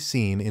vaguely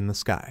seen in the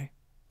sky.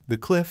 The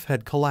cliff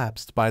had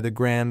collapsed by the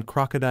Grand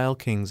Crocodile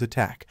King's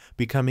attack,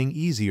 becoming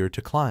easier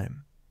to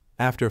climb.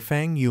 After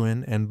Fang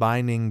Yuan and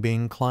Bai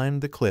Ningbing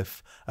climbed the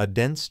cliff, a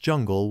dense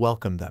jungle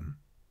welcomed them.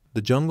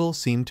 The jungle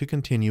seemed to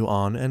continue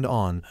on and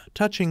on,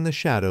 touching the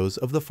shadows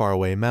of the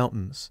faraway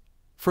mountains.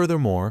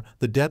 Furthermore,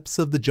 the depths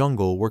of the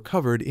jungle were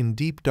covered in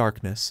deep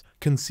darkness,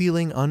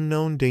 concealing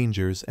unknown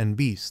dangers and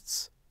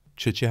beasts.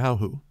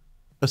 Chichihahu.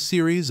 A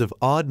series of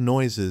odd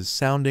noises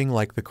sounding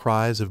like the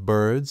cries of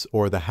birds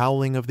or the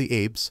howling of the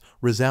apes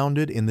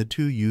resounded in the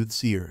two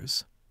youths'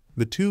 ears.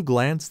 The two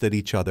glanced at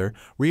each other,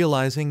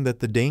 realizing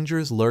that the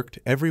dangers lurked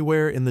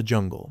everywhere in the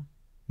jungle.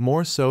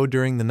 More so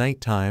during the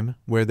nighttime,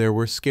 where there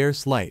were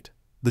scarce light.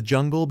 The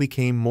jungle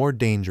became more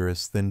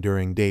dangerous than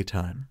during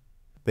daytime.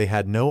 They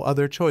had no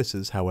other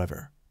choices,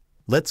 however.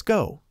 Let's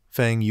go,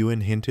 Fang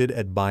Yuan hinted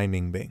at Bai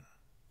Ningbing.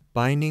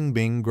 Bai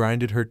Ningbing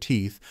grinded her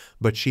teeth,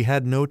 but she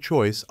had no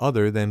choice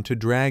other than to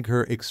drag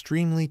her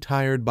extremely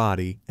tired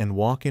body and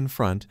walk in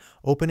front,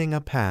 opening a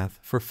path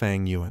for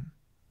Fang Yuan.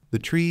 The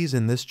trees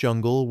in this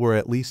jungle were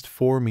at least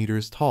 4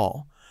 meters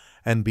tall,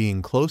 and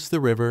being close to the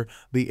river,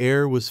 the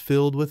air was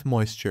filled with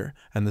moisture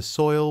and the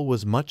soil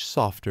was much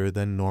softer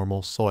than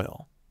normal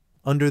soil.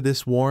 Under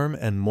this warm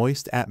and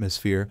moist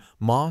atmosphere,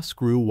 moss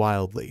grew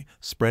wildly,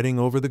 spreading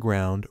over the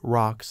ground,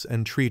 rocks,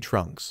 and tree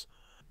trunks.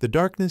 The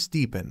darkness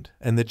deepened,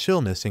 and the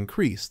chillness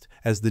increased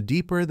as the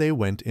deeper they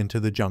went into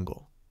the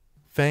jungle.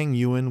 Fang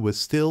Yuan was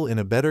still in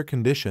a better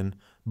condition.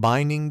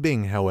 Bai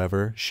Ningbing,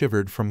 however,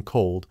 shivered from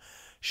cold.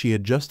 She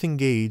had just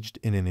engaged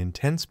in an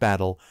intense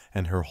battle,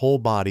 and her whole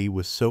body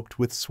was soaked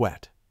with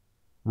sweat.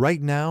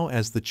 Right now,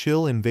 as the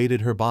chill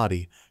invaded her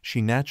body,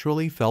 she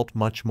naturally felt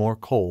much more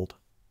cold.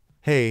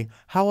 Hey,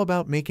 how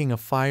about making a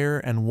fire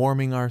and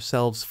warming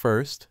ourselves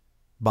first?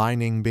 Bai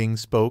Ningbing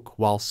spoke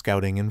while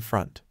scouting in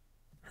front.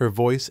 Her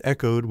voice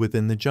echoed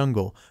within the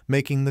jungle,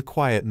 making the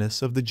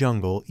quietness of the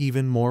jungle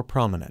even more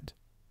prominent.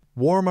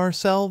 Warm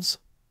ourselves?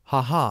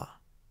 Ha ha!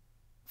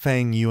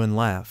 Fang Yuan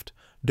laughed.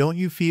 Don't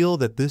you feel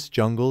that this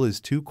jungle is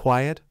too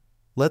quiet?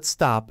 Let's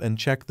stop and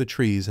check the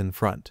trees in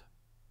front.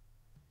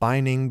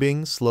 Bai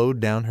Ningbing slowed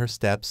down her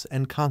steps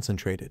and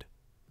concentrated.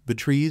 The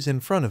trees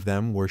in front of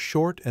them were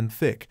short and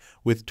thick,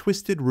 with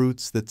twisted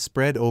roots that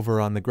spread over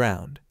on the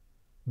ground.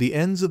 The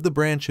ends of the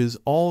branches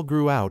all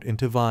grew out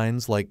into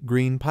vines like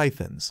green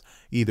pythons,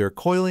 either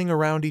coiling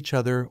around each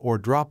other or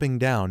dropping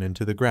down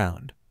into the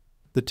ground.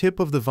 The tip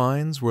of the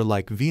vines were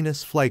like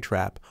Venus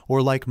flytrap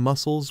or like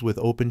mussels with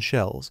open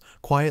shells,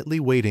 quietly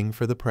waiting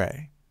for the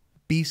prey.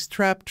 Beast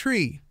trap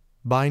tree!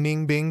 Bai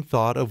Ningbing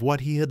thought of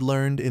what he had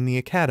learned in the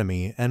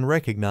academy and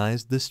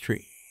recognized this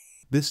tree.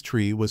 This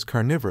tree was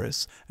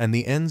carnivorous, and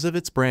the ends of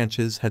its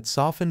branches had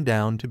softened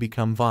down to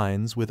become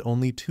vines with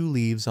only 2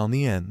 leaves on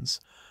the ends.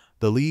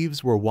 The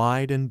leaves were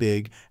wide and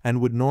big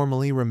and would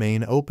normally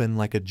remain open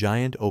like a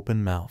giant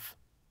open mouth.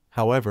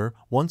 However,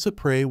 once a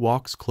prey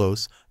walks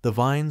close, the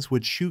vines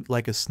would shoot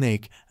like a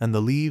snake and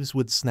the leaves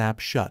would snap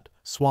shut,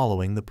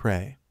 swallowing the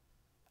prey.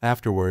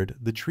 Afterward,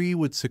 the tree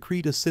would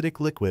secrete acidic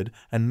liquid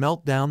and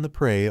melt down the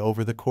prey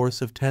over the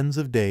course of tens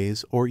of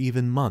days or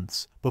even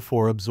months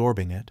before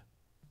absorbing it.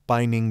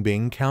 Bai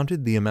Ningbing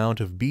counted the amount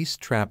of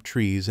beast trap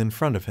trees in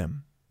front of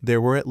him.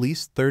 There were at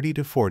least 30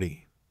 to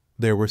 40.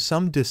 There were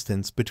some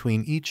distance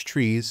between each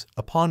trees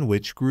upon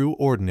which grew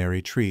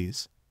ordinary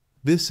trees.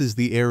 This is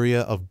the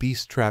area of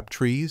beast trap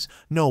trees.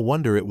 No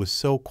wonder it was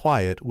so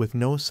quiet with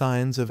no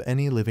signs of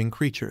any living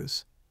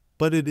creatures.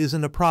 But it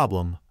isn't a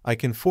problem. I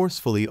can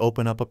forcefully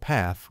open up a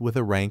path with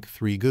a rank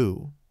 3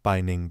 gu, Bai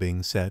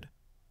Ningbing said.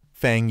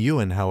 Fang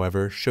Yuan,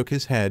 however, shook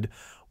his head.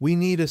 We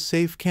need a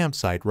safe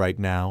campsite right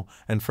now,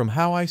 and from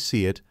how I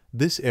see it,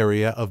 this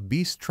area of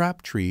beast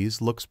trap trees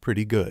looks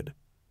pretty good.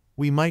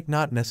 We might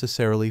not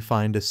necessarily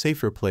find a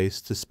safer place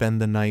to spend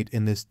the night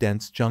in this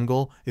dense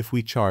jungle if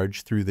we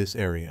charge through this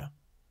area.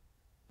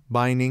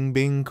 Bai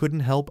Ningbing couldn't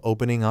help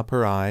opening up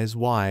her eyes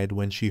wide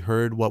when she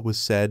heard what was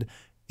said.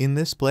 In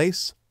this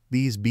place,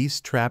 these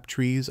beast trap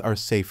trees are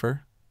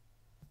safer?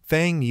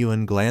 Fang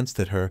Yuan glanced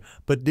at her,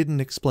 but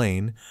didn't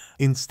explain.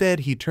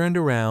 Instead, he turned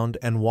around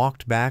and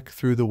walked back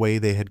through the way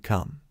they had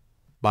come.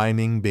 Bai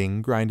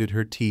Ningbing grinded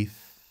her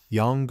teeth.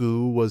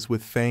 Yonggu was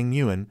with Fang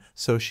Yuan,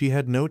 so she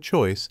had no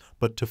choice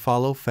but to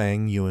follow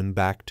Fang Yuan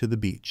back to the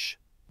beach.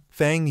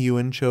 Fang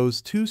Yuan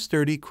chose 2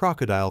 sturdy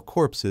crocodile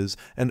corpses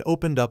and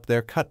opened up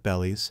their cut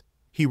bellies.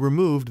 He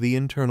removed the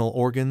internal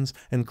organs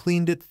and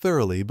cleaned it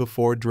thoroughly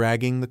before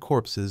dragging the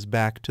corpses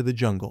back to the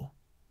jungle.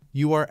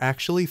 You are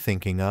actually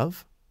thinking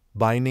of?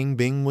 Bai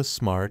Ningbing was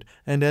smart,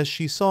 and as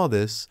she saw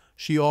this,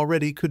 she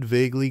already could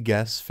vaguely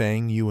guess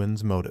Fang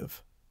Yuan's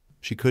motive.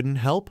 She couldn't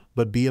help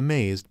but be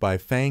amazed by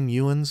Fang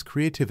Yuan's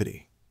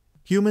creativity.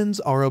 Humans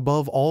are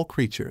above all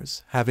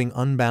creatures, having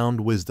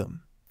unbound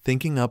wisdom.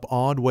 Thinking up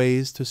odd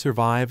ways to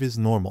survive is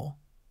normal.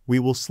 We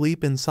will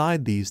sleep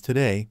inside these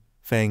today,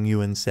 Fang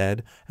Yuan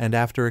said, and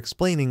after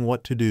explaining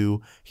what to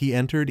do, he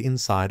entered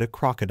inside a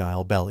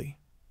crocodile belly.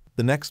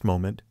 The next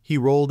moment, he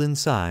rolled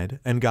inside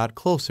and got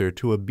closer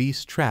to a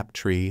beast trap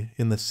tree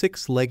in the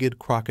 6-legged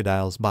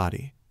crocodile's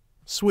body.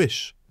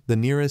 Swish! The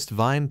nearest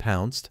vine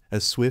pounced,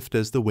 as swift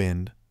as the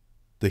wind.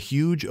 The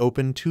huge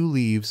open 2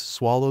 leaves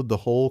swallowed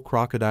the whole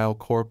crocodile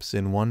corpse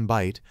in one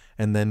bite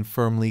and then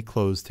firmly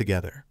closed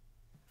together.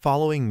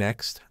 Following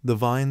next, the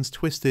vines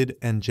twisted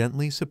and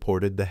gently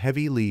supported the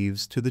heavy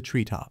leaves to the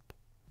treetop.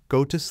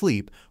 Go to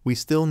sleep, we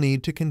still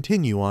need to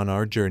continue on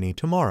our journey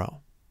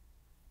tomorrow.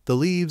 The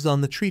leaves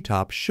on the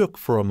treetop shook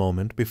for a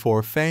moment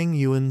before Fang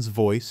Yuan's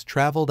voice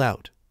traveled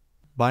out.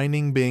 Bai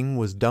Ningbing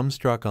was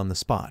dumbstruck on the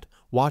spot,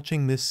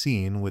 watching this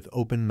scene with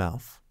open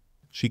mouth.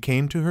 She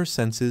came to her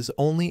senses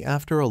only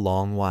after a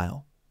long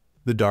while.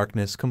 The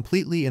darkness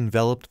completely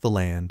enveloped the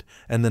land,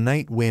 and the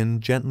night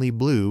wind gently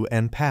blew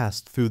and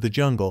passed through the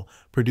jungle,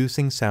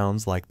 producing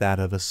sounds like that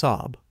of a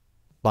sob.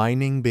 Bai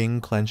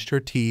Ningbing clenched her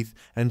teeth,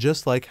 and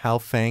just like how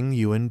Fang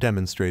Yuan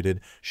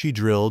demonstrated, she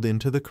drilled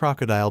into the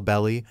crocodile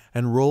belly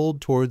and rolled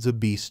towards a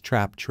beast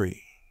trap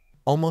tree.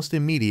 Almost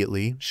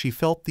immediately, she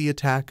felt the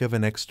attack of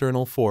an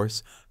external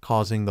force,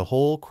 causing the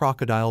whole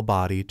crocodile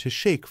body to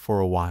shake for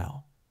a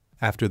while.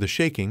 After the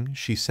shaking,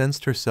 she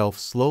sensed herself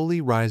slowly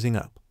rising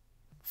up.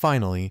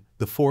 Finally,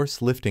 the force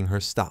lifting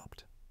her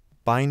stopped.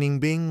 Bai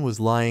Ningbing was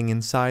lying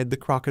inside the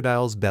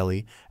crocodile's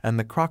belly, and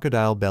the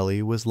crocodile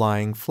belly was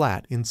lying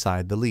flat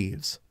inside the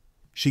leaves.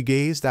 She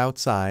gazed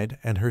outside,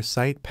 and her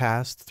sight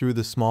passed through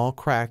the small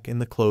crack in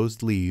the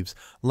closed leaves,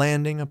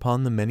 landing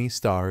upon the many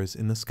stars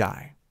in the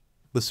sky.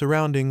 The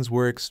surroundings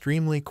were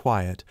extremely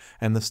quiet,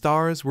 and the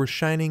stars were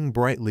shining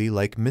brightly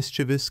like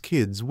mischievous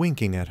kids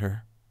winking at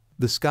her.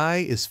 The sky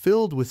is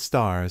filled with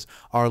stars,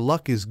 our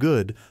luck is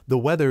good, the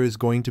weather is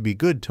going to be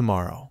good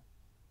tomorrow.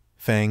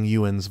 Fang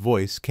Yuan's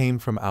voice came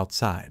from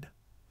outside.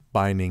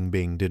 Bai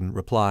Ningbing didn't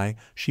reply.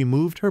 She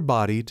moved her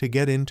body to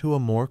get into a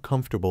more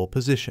comfortable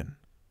position.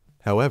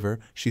 However,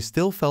 she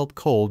still felt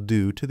cold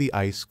due to the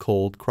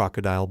ice-cold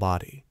crocodile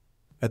body.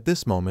 At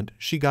this moment,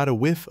 she got a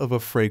whiff of a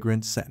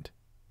fragrant scent.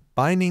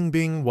 Bai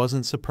Ningbing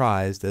wasn't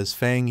surprised, as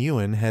Fang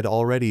Yuan had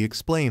already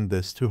explained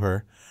this to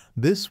her.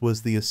 This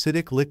was the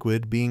acidic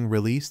liquid being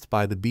released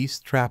by the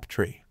beast trap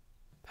tree.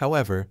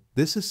 However,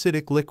 this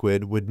acidic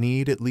liquid would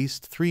need at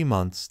least 3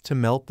 months to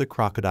melt the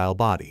crocodile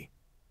body.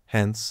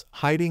 Hence,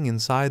 hiding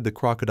inside the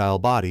crocodile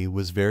body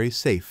was very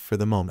safe for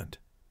the moment.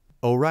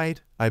 Oh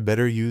right, I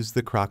better use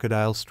the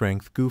crocodile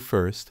strength goo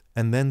first,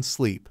 and then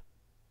sleep.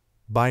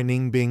 Bai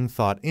Ningbing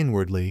thought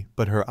inwardly,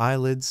 but her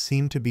eyelids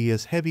seemed to be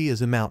as heavy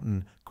as a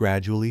mountain,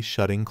 gradually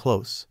shutting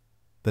close.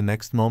 The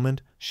next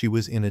moment, she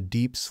was in a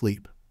deep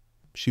sleep.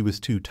 She was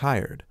too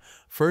tired.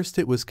 First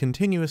it was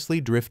continuously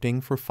drifting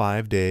for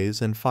 5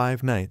 days and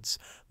 5 nights,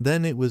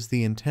 then it was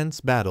the intense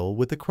battle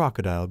with the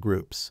crocodile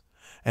groups.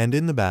 And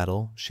in the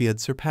battle, she had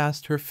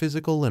surpassed her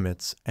physical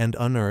limits and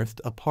unearthed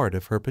a part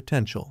of her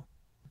potential.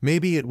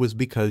 Maybe it was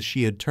because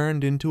she had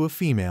turned into a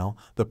female,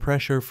 the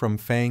pressure from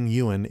Fang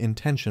Yuan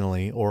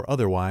intentionally or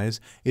otherwise,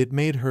 it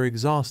made her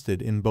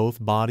exhausted in both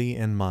body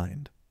and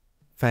mind.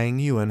 Fang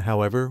Yuan,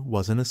 however,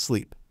 wasn't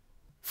asleep.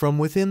 From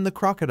within the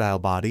crocodile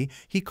body,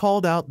 he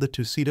called out the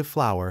Tusita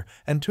flower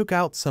and took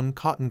out some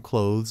cotton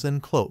clothes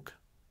and cloak.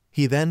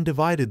 He then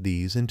divided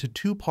these into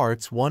 2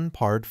 parts, one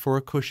part for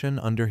a cushion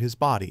under his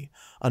body,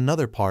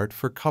 another part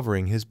for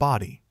covering his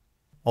body.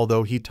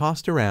 Although he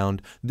tossed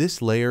around,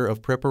 this layer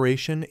of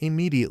preparation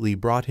immediately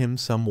brought him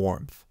some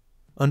warmth.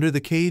 Under the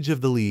cage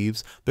of the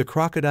leaves, the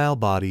crocodile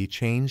body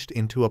changed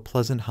into a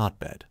pleasant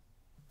hotbed.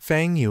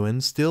 Fang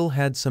Yuan still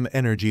had some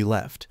energy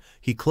left.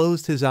 he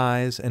closed his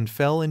eyes and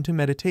fell into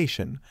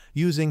meditation,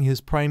 using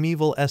his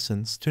primeval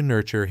essence to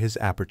nurture his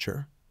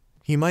aperture.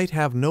 He might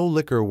have no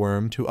liquor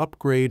worm to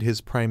upgrade his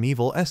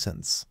primeval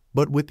essence,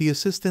 but with the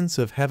assistance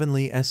of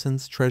Heavenly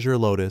Essence Treasure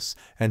Lotus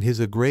and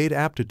his great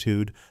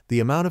aptitude, the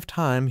amount of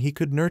time he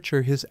could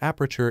nurture his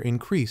aperture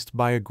increased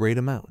by a great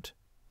amount.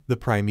 The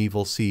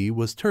primeval sea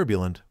was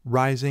turbulent,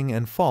 rising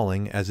and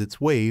falling as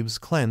its waves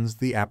cleansed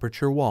the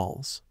aperture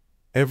walls.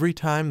 Every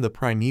time the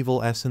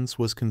primeval essence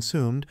was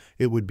consumed,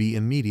 it would be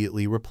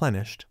immediately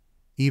replenished.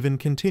 Even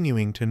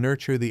continuing to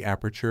nurture the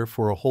aperture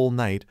for a whole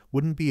night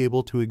wouldn't be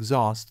able to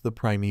exhaust the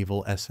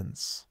primeval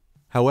essence.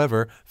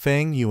 However,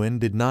 Fang Yuan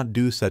did not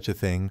do such a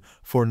thing,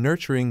 for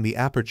nurturing the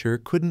aperture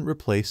couldn't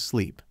replace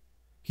sleep.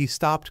 He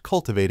stopped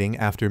cultivating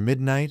after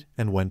midnight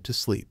and went to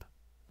sleep.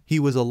 He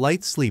was a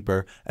light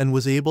sleeper and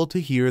was able to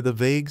hear the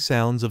vague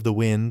sounds of the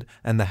wind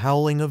and the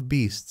howling of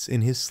beasts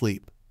in his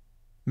sleep.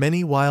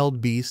 Many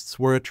wild beasts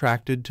were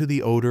attracted to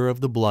the odor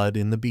of the blood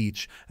in the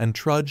beach and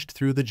trudged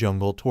through the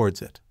jungle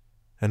towards it.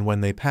 And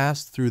when they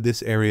passed through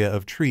this area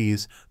of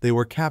trees, they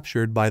were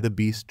captured by the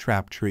beast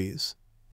trap trees.